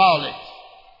 and violet.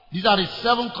 These are the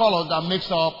 7 colors that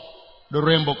makes up the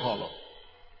rainbow color.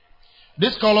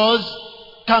 These colors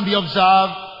can be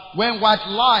observed when white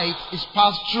light is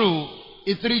passed through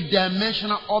a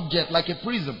 3-dimensional object like a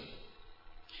prism.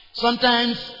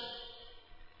 Sometimes,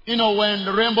 when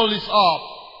the rainbow is up,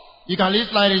 you can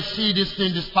literally see this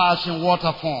thing dispersed in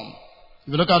water form.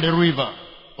 If you look at the river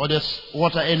or there's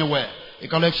water anywhere, a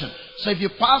collection. So if you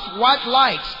pass white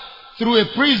light through a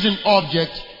prism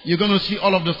object, you're going to see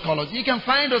all of those colors. You can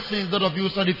find those things, those of you who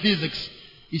study physics.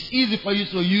 It's easy for you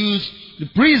to use the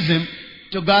prism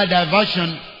to guide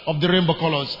diversion of the rainbow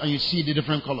colors, and you see the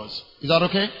different colors. Is that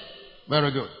okay? Very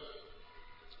good.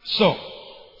 So,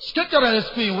 scripturally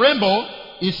speaking, rainbow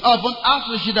is often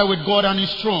associated with God and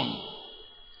his throne.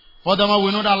 Furthermore,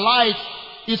 we know that light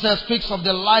speaks of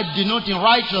the light denoting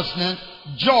righteousness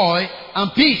joy,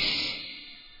 and peace.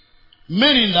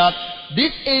 Meaning that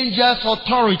this angel's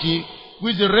authority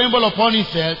with the rainbow upon his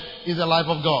head is the life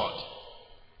of God.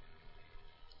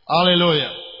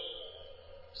 Hallelujah.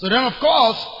 So then of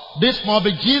course, this must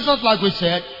be Jesus, like we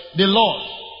said, the Lord,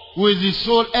 who is the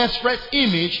sole express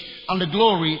image and the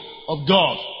glory of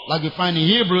God. Like we find in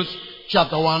Hebrews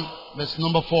chapter 1, verse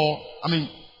number 4.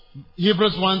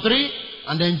 Hebrews 1:3,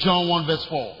 and then John 1, verse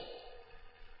 4.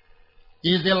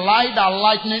 He is the light that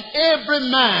lighteneth every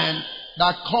man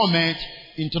that cometh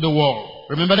into the world.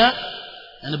 Remember that?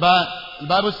 And the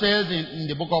Bible says in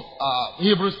the book of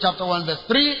Hebrews chapter 1, verse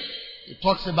 3, it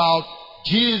talks about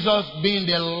Jesus being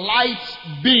the light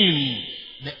being,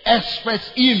 the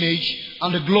express image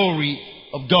and the glory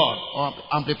of God. Or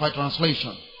Amplified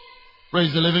Translation.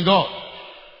 Praise the living God.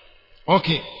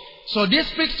 Okay. So this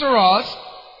speaks to us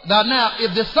that now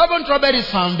if the seventh trumpet is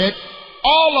sounded,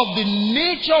 all of the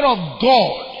nature of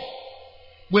God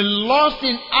will lost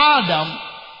in Adam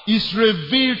is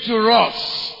revealed to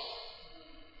us.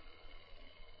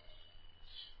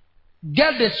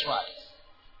 Get this right.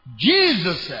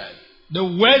 Jesus said, the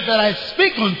words that I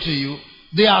speak unto you,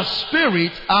 they are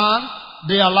spirit and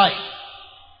they are life.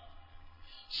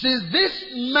 Since this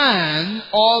man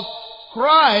of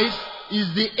Christ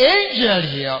is the angel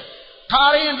here,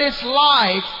 carrying this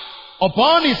light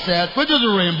upon his head, which is the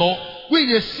rainbow, which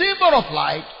is a symbol of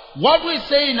light, what we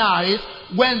say now is,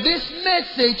 when this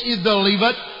message is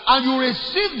delivered and you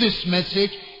receive this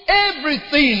message,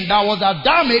 everything that was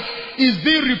Adamic is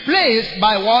being replaced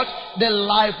by what? The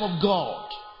life of God.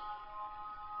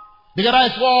 Because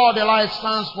that is what the light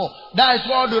stands for. That is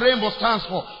what the rainbow stands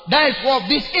for. That is what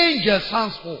this angel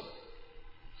stands for.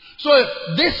 So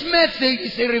this message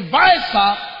is a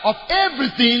revisal of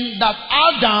everything that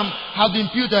Adam has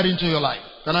imputed into your life.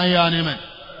 Can I hear an amen?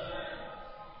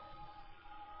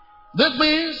 This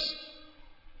means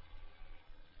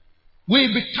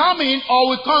we come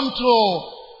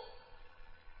to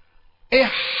a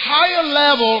higher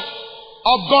level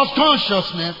of God's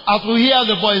consciousness as we hear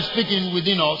the voice speaking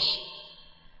within us,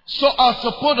 so as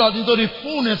to put us into the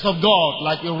fullness of God,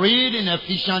 like we read in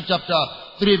Ephesians chapter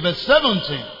 3 verse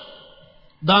 17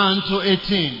 down to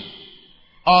 18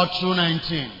 or to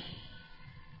 19.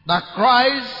 That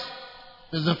Christ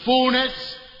is the fullness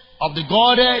of the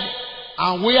Godhead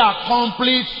and we are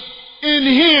complete in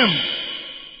Him.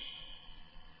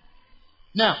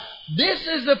 Now, this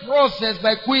is the process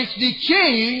by which the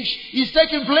change is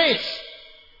taking place.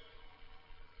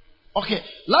 Okay,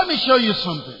 let me show you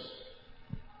something.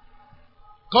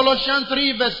 Colossians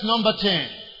 3 verse number 10.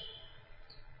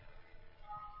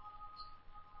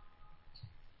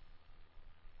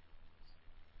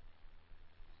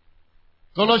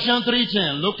 Colossians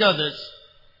 3:10. Look at this.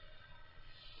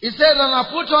 It says, and I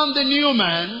put on the new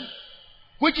man,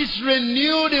 which is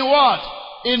renewed in what?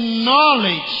 In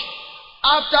knowledge,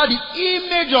 after the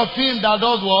image of him that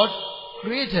does what?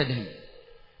 Created him.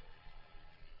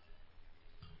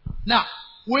 Now,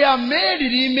 we are made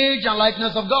in the image and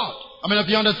likeness of God. I mean, if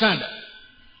you understand that.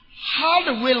 How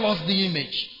do we lose the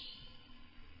image?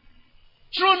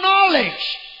 Through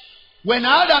knowledge. When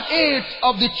Adam ate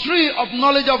of the tree of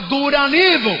knowledge of good and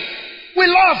evil, we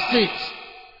lost it.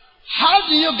 How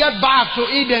do you get back to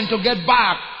Eden, to get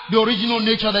back the original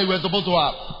nature that you were supposed to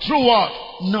have? Through what?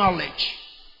 Knowledge.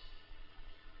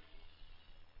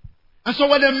 And so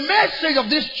when the message of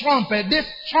this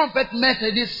trumpet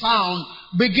message, this sound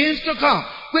begins to come,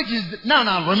 which is,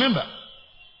 now remember,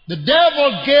 the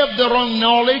devil gave the wrong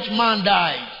knowledge, man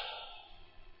died.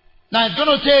 Now it's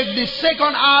going to take the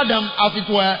second Adam, as it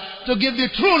were, to give the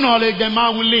true knowledge, then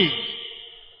man will live.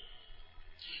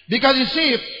 Because you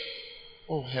see,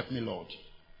 oh help me Lord.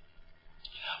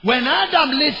 When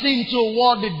Adam listened to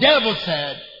what the devil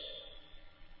said,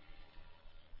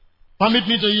 permit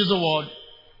me to use the word,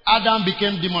 Adam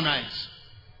became demonized.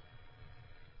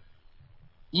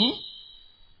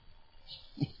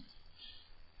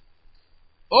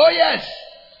 Oh yes.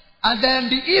 And then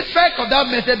the effect of that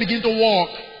message begin to work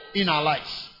in our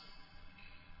lives.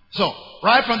 So,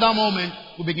 right from that moment,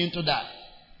 we begin to die.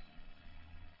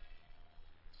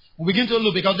 We begin to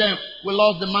look, because then we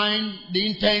lost the mind, the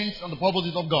intents, and the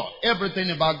purposes of God. Everything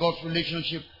about God's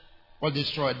relationship was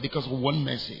destroyed because of one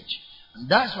message. And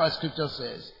that's why Scripture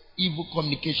says, evil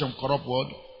communication corrupt what?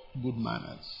 Good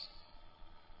manners.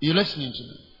 Are you listening to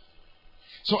me?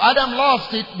 So Adam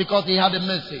lost it because he had a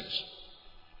message.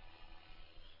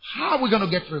 How are we going to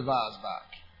get reversed back?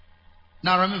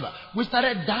 Now remember, we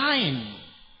started dying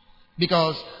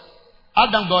because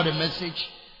Adam got a message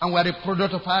and we are a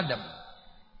product of Adam.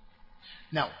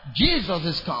 Now, Jesus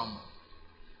has come.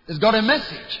 He's got a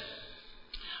message.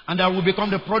 And that will become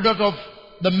the product of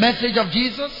the message of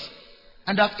Jesus.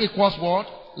 And that equals what?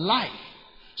 Life.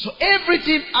 So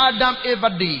everything Adam ever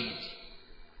did,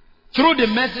 through the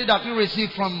message that he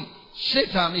received from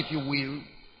Satan, if you will,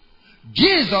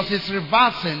 Jesus is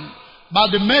reversing by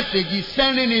the message he's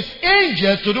sending his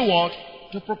angels to do what?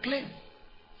 To proclaim.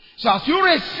 So as you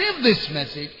receive this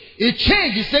message, a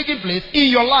change is taking place in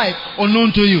your life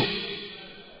unknown to you.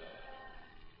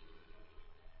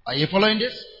 Are you following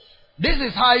this? This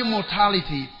is how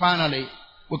immortality finally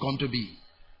will come to be.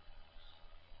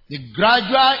 The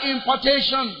gradual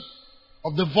impartation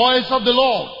of the voice of the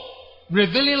Lord,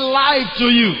 revealing life to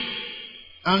you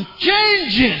and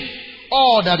changing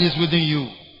all that is within you.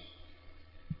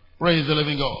 Praise the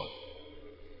living God.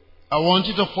 I want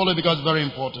you to follow because it's very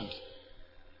important.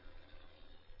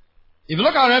 If you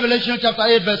look at Revelation chapter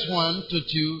 8 verse 1 to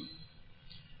 2,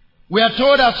 we are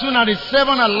told as soon as the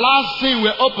seven and last seal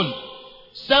were opened,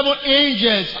 7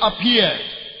 angels appeared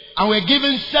and were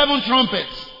given 7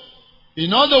 trumpets.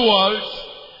 In other words,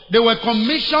 they were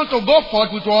commissioned to go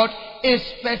forth with what? A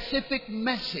specific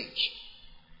message.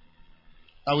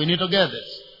 And we need to get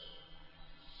this.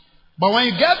 But when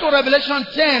you get to Revelation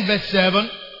 10 verse 7,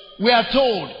 we are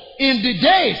told, in the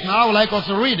days, now I would like us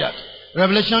to read that.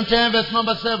 Revelation 10 verse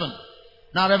number 7.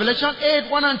 Now Revelation 8,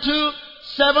 1 and 2,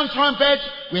 7 trumpets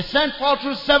were sent forth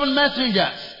through 7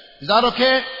 messengers. Is that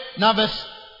okay? Now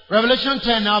Revelation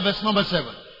 10, now verse number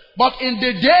 7. But in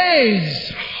the days,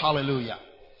 hallelujah,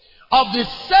 of the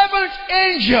 7th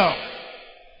angel,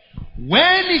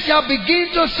 when he shall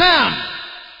begin to sound,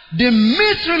 the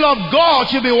mystery of God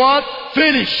shall be what?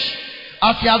 Finished.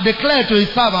 As he has declared to his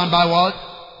servant by what?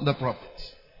 The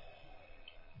prophets.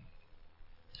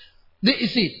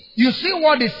 You see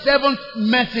what the 7th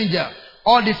messenger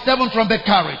or the 7th trumpet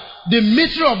carried. The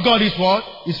mystery of God is what?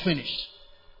 Is finished.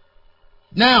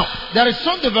 Now, there is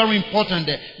something very important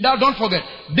there. Now, don't forget,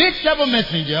 this 7th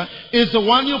messenger is the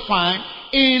one you find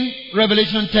in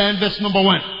Revelation 10 verse number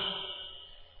 1. Is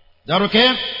that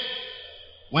okay?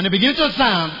 When it begins to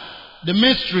sound, the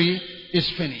mystery is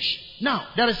finished. Now,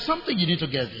 there is something you need to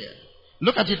get here.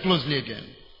 Look at it closely again.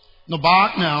 Now,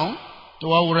 back now to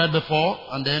what we read before,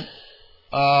 and then,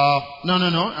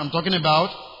 no. I'm talking about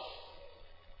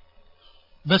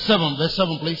verse 7. Verse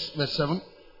 7, please. Verse 7.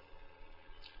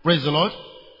 Praise the Lord.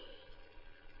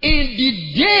 In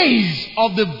the days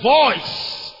of the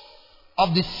voice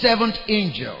of the 7th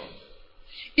angel.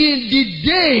 In the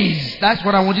days, that's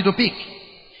what I want you to pick.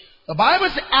 The Bible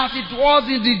says, as it was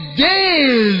in the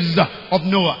days of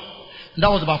Noah. And that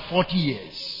was about 40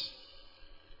 years.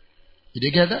 Did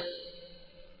you get that?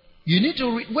 You need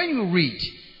to read. When you read,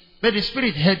 let the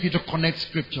Spirit help you to connect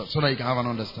scripture so that you can have an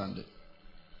understanding.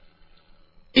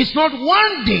 It's not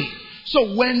one day.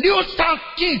 So when you start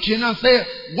teaching and say,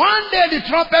 one day the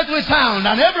trumpet will sound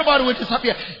and everybody will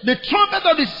disappear. The trumpet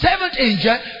of the 7th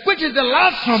angel, which is the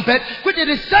last trumpet, which is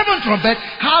the 7th trumpet,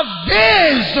 have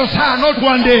days to sound, not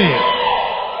one day.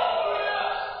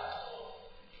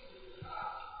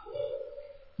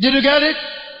 Did you get it?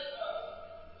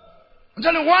 I'm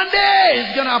telling you, one day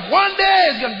it's going to have, one day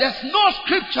it's going to, there's no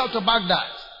scripture to back that.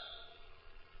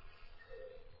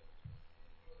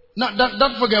 Now,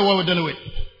 don't forget what we're dealing with.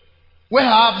 We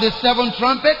have the 7th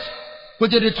trumpet,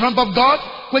 which is the trump of God,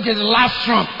 which is the last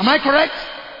trump. Am I correct?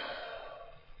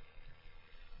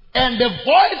 And the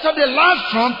voice of the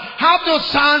last trump have to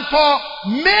sound for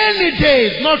many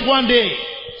days, not one day.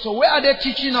 So where are they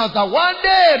teaching us that one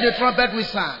day the trumpet will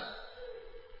sound?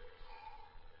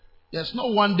 There's no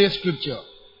one day scripture,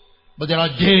 but there are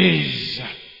days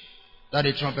that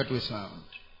the trumpet will sound.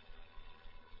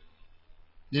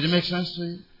 Did it make sense to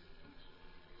you?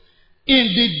 In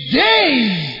the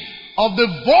days of the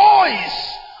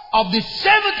voice of the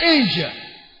 7th angel,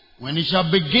 when it shall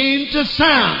begin to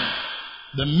sound,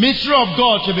 the mystery of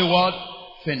God shall be what?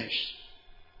 Finished.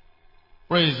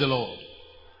 Praise the Lord.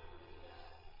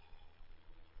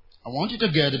 I want you to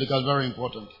get it because it's very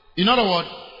important. In other words,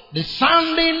 the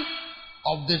sounding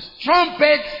of this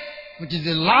trumpet, which is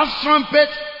the last trumpet,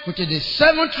 which is the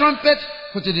 7th trumpet,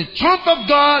 which is the trump of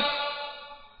God,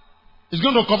 is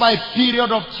going to cover a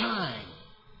period of time.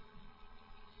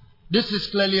 This is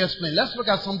clearly explained. Let's look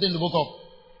at something in the book of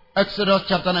Exodus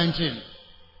chapter 19.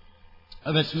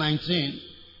 Verse 19.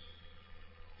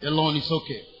 Alone is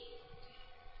okay.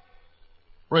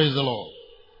 Praise the Lord.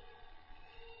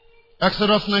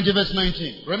 Exodus 19 verse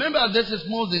 19. Remember, this is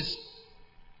Moses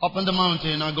up on the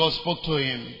mountain and God spoke to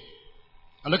him.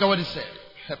 And look at what he said.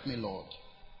 Help me, Lord.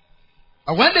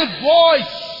 And when the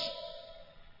voice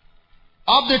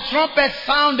of the trumpet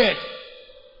sounded,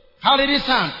 how did it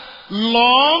sound?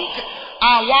 Long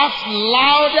and waxed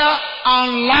louder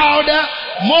and louder.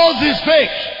 Moses spake.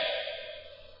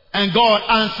 And God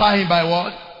answered him by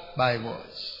what? By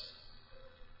words.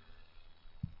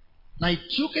 Now it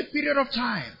took a period of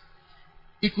time.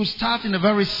 It could start in a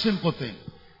very simple thing.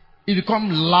 It become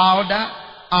louder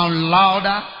and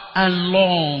louder and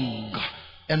long.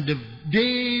 And the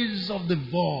days of the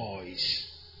voice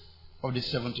of the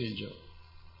seventh angel.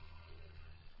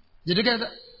 Did you get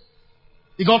that?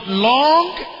 It got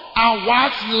long and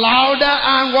waxed louder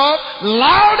and what?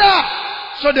 Louder.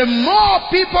 So the more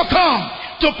people come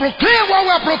to proclaim what we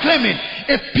are proclaiming,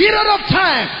 a period of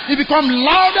time, it becomes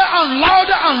louder and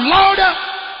louder and louder.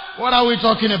 What are we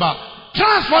talking about?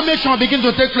 Transformation begins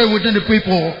to take place within the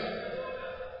people.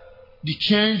 The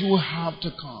change will have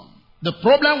to come. The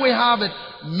problem we have is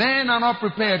men are not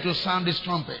prepared to sound this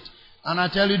trumpet. And I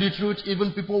tell you the truth,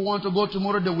 even people want to go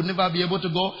tomorrow, they will never be able to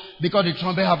go because the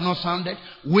trumpet have not sounded.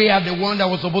 We are the one that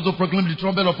was supposed to proclaim the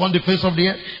trumpet upon the face of the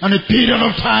earth. And a period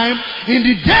of time, in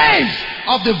the days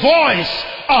of the voice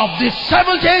of the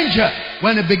seventh angel,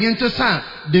 when it begins to sound,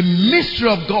 the mystery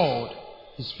of God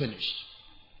is finished.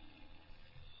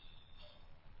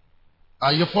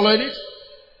 Are you following it?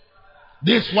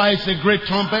 This is why it's a great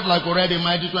trumpet, like already in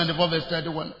Matthew 24 verse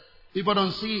 31. People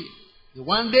don't see it.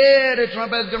 One day the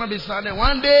trumpet is going to be sounded.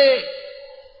 One day.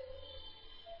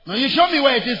 Now you show me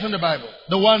where it is in the Bible.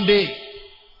 The one day.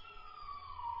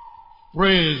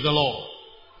 Praise the Lord.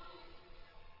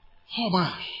 Oh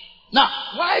my. Now,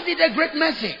 why is it a great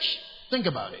message? Think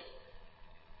about it.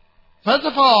 First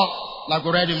of all, like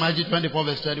already in Matthew 24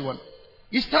 verse 31.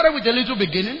 It started with a little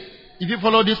beginning. If you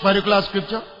follow this particular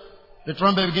scripture, the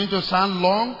trumpet begins to sound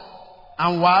long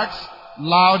and wax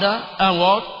louder and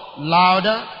what?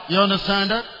 Louder. You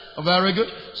understand that? Very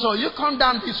good. So you come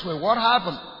down this way. What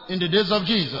happened in the days of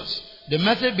Jesus? The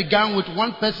message began with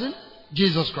one person,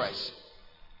 Jesus Christ.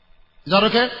 Is that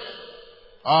okay?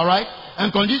 Alright.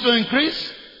 And continues to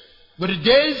increase with the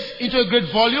days into a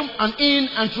great volume and in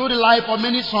and through the life of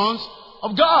many sons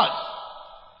of God.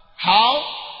 How?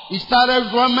 He started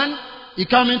with one man. He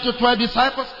came into 12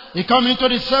 disciples. He came into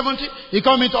the 70. He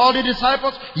came into all the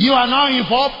disciples. You are now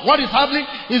involved. What is happening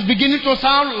is beginning to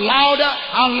sound louder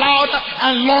and louder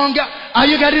and longer. Are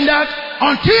you getting that?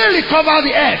 Until he covers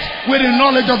the earth with the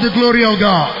knowledge of the glory of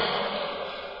God.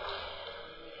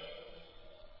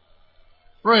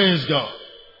 Praise God.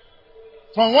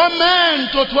 From one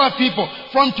man to 12 people.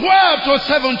 From 12 to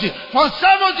 70. From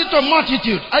 70 to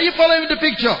multitude. Are you following the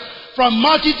picture? From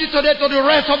multitude today to the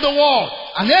rest of the world.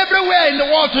 And everywhere in the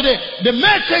world today, the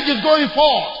message is going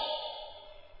forth.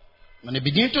 When it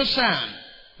begins to sound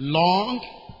long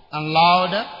and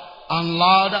louder and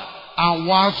louder and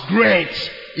was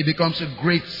great, it becomes a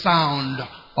great sound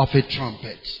of a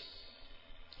trumpet.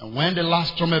 And when the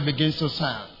last trumpet begins to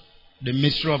sound, the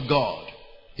mystery of God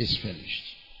is finished.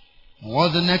 And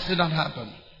what's the next thing that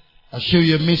happened? I'll show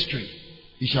you a mystery.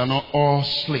 You shall not all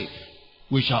sleep.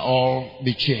 We shall all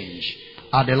be changed.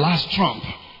 At the last trump,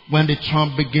 when the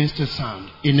trump begins to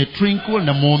sound, in a twinkle, in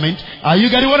a moment, are you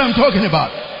getting what I'm talking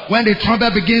about? When the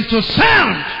trumpet begins to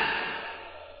sound,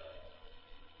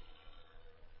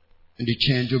 and the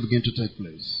change will begin to take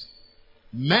place.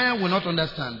 Men will not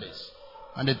understand this.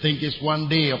 And they think it's one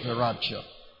day of a rapture.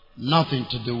 Nothing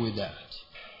to do with that.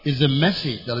 It's the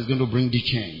message that is going to bring the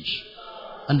change.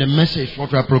 And the message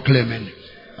what we are proclaiming.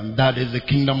 And that is the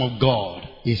kingdom of God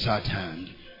is at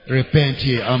hand. Repent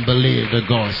ye and believe the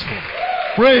gospel.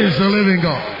 Praise the living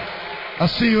God. I'll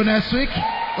see you next week.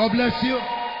 God bless you.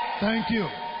 Thank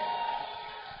you.